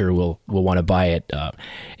this, I'm sure will want to buy it.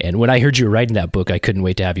 And when I heard you were writing that book, I couldn't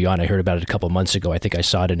wait to have you on. I heard about it a couple of months ago. I think I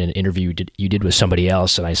saw it in an interview you did with somebody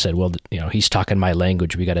else, and I said, well, he's talking my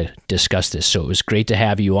language. We got to discuss this. So it was great to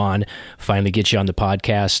have you on, finally get you on the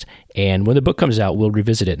podcast. And when the book comes out, we'll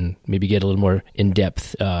revisit it and maybe get a little more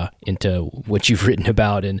in-depth into what you've written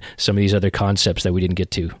about and some of these other concepts that we didn't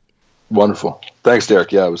get to. Wonderful. Thanks,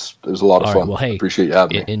 Derek. Yeah, it was a lot of fun. Right, well, hey, appreciate you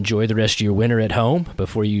having me. Enjoy the rest of your winter at home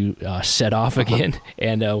before you set off again,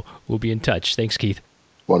 and we'll be in touch. Thanks, Keith.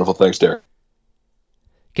 Wonderful. Thanks, Derek.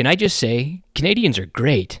 Can I just say, Canadians are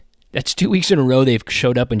great. That's 2 weeks in a row they've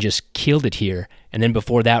showed up and just killed it here. And then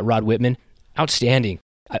before that, Rod Whitman, outstanding.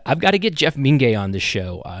 I've got to get Jeff Mingay on the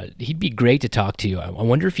show. He'd be great to talk to. I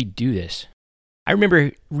wonder if he'd do this. I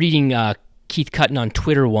remember reading Keith Cutton on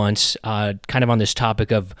Twitter once, kind of on this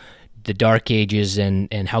topic of the Dark Ages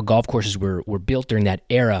and how golf courses were built during that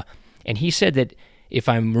era. And he said that if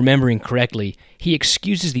I'm remembering correctly, he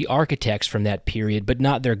excuses the architects from that period, but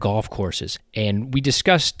not their golf courses. And we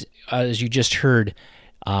discussed, as you just heard,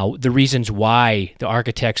 the reasons why the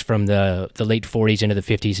architects from the late 40s into the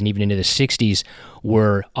 50s and even into the 60s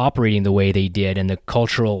were operating the way they did, and the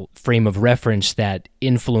cultural frame of reference that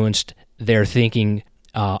influenced their thinking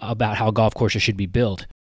about how golf courses should be built.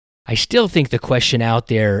 I still think the question out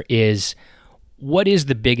there is, what is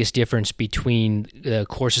the biggest difference between the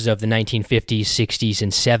courses of the 1950s, 60s,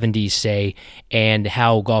 and 70s, say, and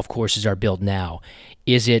how golf courses are built now?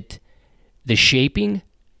 Is it the shaping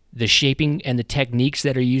and the techniques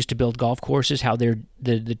that are used to build golf courses, how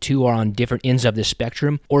the two are on different ends of the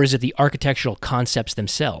spectrum, or is it the architectural concepts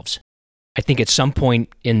themselves? I think at some point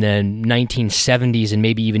in the 1970s and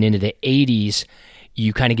maybe even into the 80s,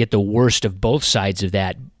 you kind of get the worst of both sides of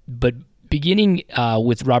that. But beginning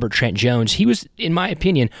with Robert Trent Jones, he was, in my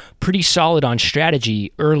opinion, pretty solid on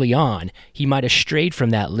strategy early on. He might have strayed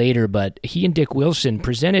from that later, but he and Dick Wilson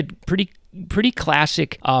presented pretty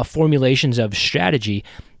classic formulations of strategy,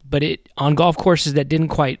 but on golf courses that didn't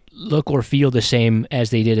quite look or feel the same as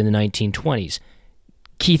they did in the 1920s.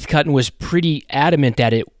 Keith Cutton was pretty adamant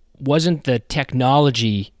that it wasn't the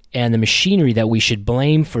technology and the machinery that we should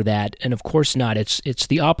blame for that, and of course not. It's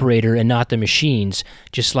the operator and not the machines,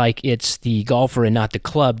 just like it's the golfer and not the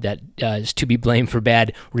club that is to be blamed for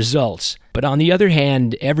bad results. But on the other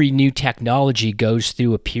hand, every new technology goes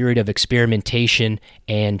through a period of experimentation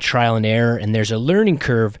and trial and error, and there's a learning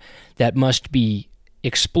curve that must be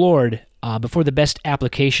explored before the best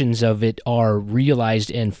applications of it are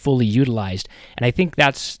realized and fully utilized. And I think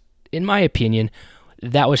that's, in my opinion,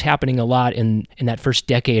 that was happening a lot in that first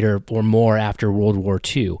decade or more after World War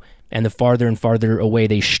II. And the farther and farther away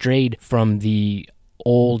they strayed from the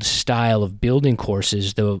old style of building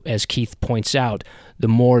courses, though, as Keith points out, the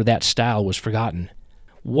more that style was forgotten.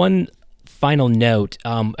 One final note,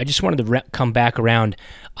 I just wanted to come back around.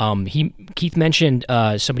 Keith mentioned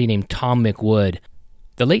somebody named Tom McWood.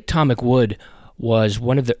 The late Tom McWood was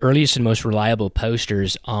one of the earliest and most reliable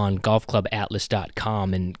posters on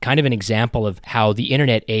golfclubatlas.com, and kind of an example of how the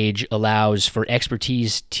internet age allows for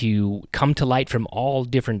expertise to come to light from all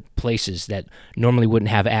different places that normally wouldn't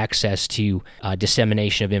have access to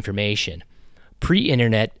dissemination of information.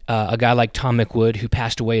 Pre-internet, a guy like Tom McWood, who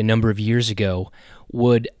passed away a number of years ago,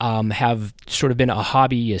 would have sort of been a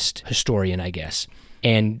hobbyist historian, I guess,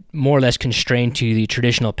 and more or less constrained to the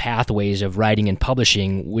traditional pathways of writing and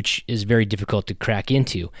publishing, which is very difficult to crack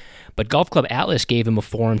into. But Golf Club Atlas gave him a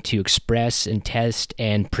forum to express and test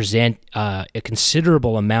and present a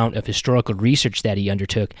considerable amount of historical research that he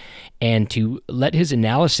undertook, and to let his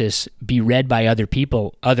analysis be read by other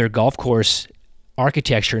people, other golf course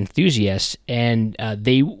architecture enthusiasts, and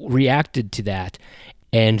they reacted to that.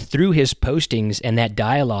 And through his postings and that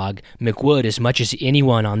dialogue, McWood, as much as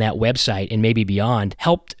anyone on that website and maybe beyond,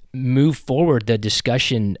 helped move forward the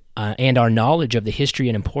discussion and our knowledge of the history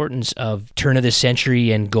and importance of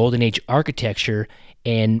turn-of-the-century and Golden Age architecture,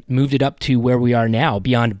 and moved it up to where we are now,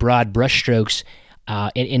 beyond broad brushstrokes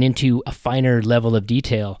and into a finer level of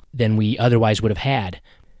detail than we otherwise would have had.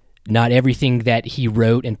 Not everything that he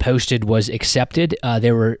wrote and posted was accepted.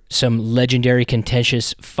 There were some legendary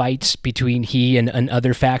contentious fights between he and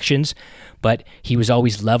other factions, but he was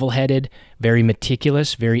always level-headed, very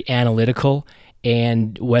meticulous, very analytical,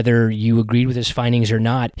 and whether you agreed with his findings or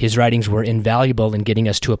not, his writings were invaluable in getting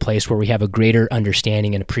us to a place where we have a greater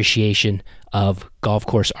understanding and appreciation of golf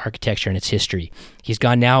course architecture and its history. He's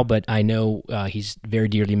gone now, but I know he's very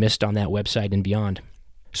dearly missed on that website and beyond.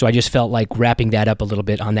 So I just felt like wrapping that up a little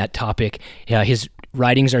bit on that topic. His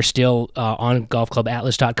writings are still on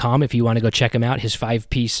golfclubatlas.com if you want to go check him out. His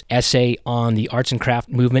 5-piece essay on the arts and craft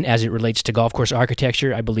movement as it relates to golf course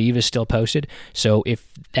architecture, I believe, is still posted. So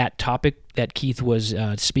if that topic that Keith was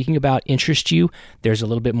speaking about interests you, there's a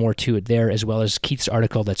little bit more to it there, as well as Keith's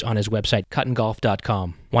article that's on his website,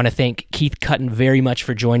 cuttongolf.com. Want to thank Keith Cutton very much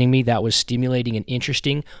for joining me. That was stimulating and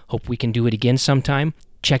interesting. Hope we can do it again sometime.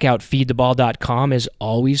 Check out feedtheball.com as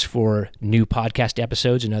always for new podcast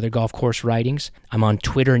episodes and other golf course writings. I'm on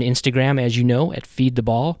Twitter and Instagram, as you know, at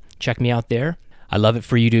feedtheball. Check me out there. I love it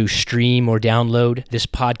for you to stream or download this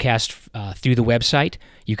podcast through the website.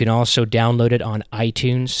 You can also download it on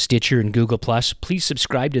iTunes, Stitcher, and Google+. Please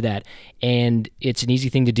subscribe to that. And it's an easy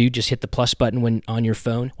thing to do. Just hit the plus button when on your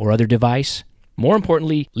phone or other device. More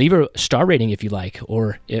importantly, leave a star rating if you like,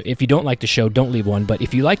 or if you don't like the show, don't leave one. But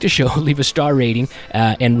if you like the show, leave a star rating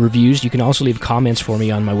and reviews. You can also leave comments for me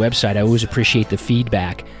on my website. I always appreciate the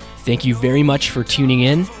feedback. Thank you very much for tuning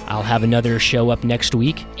in. I'll have another show up next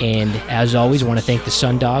week. And as always, I want to thank the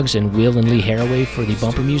Sundogs and Will and Lee Haraway for the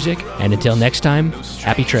bumper music. And until next time,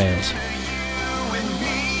 happy trails.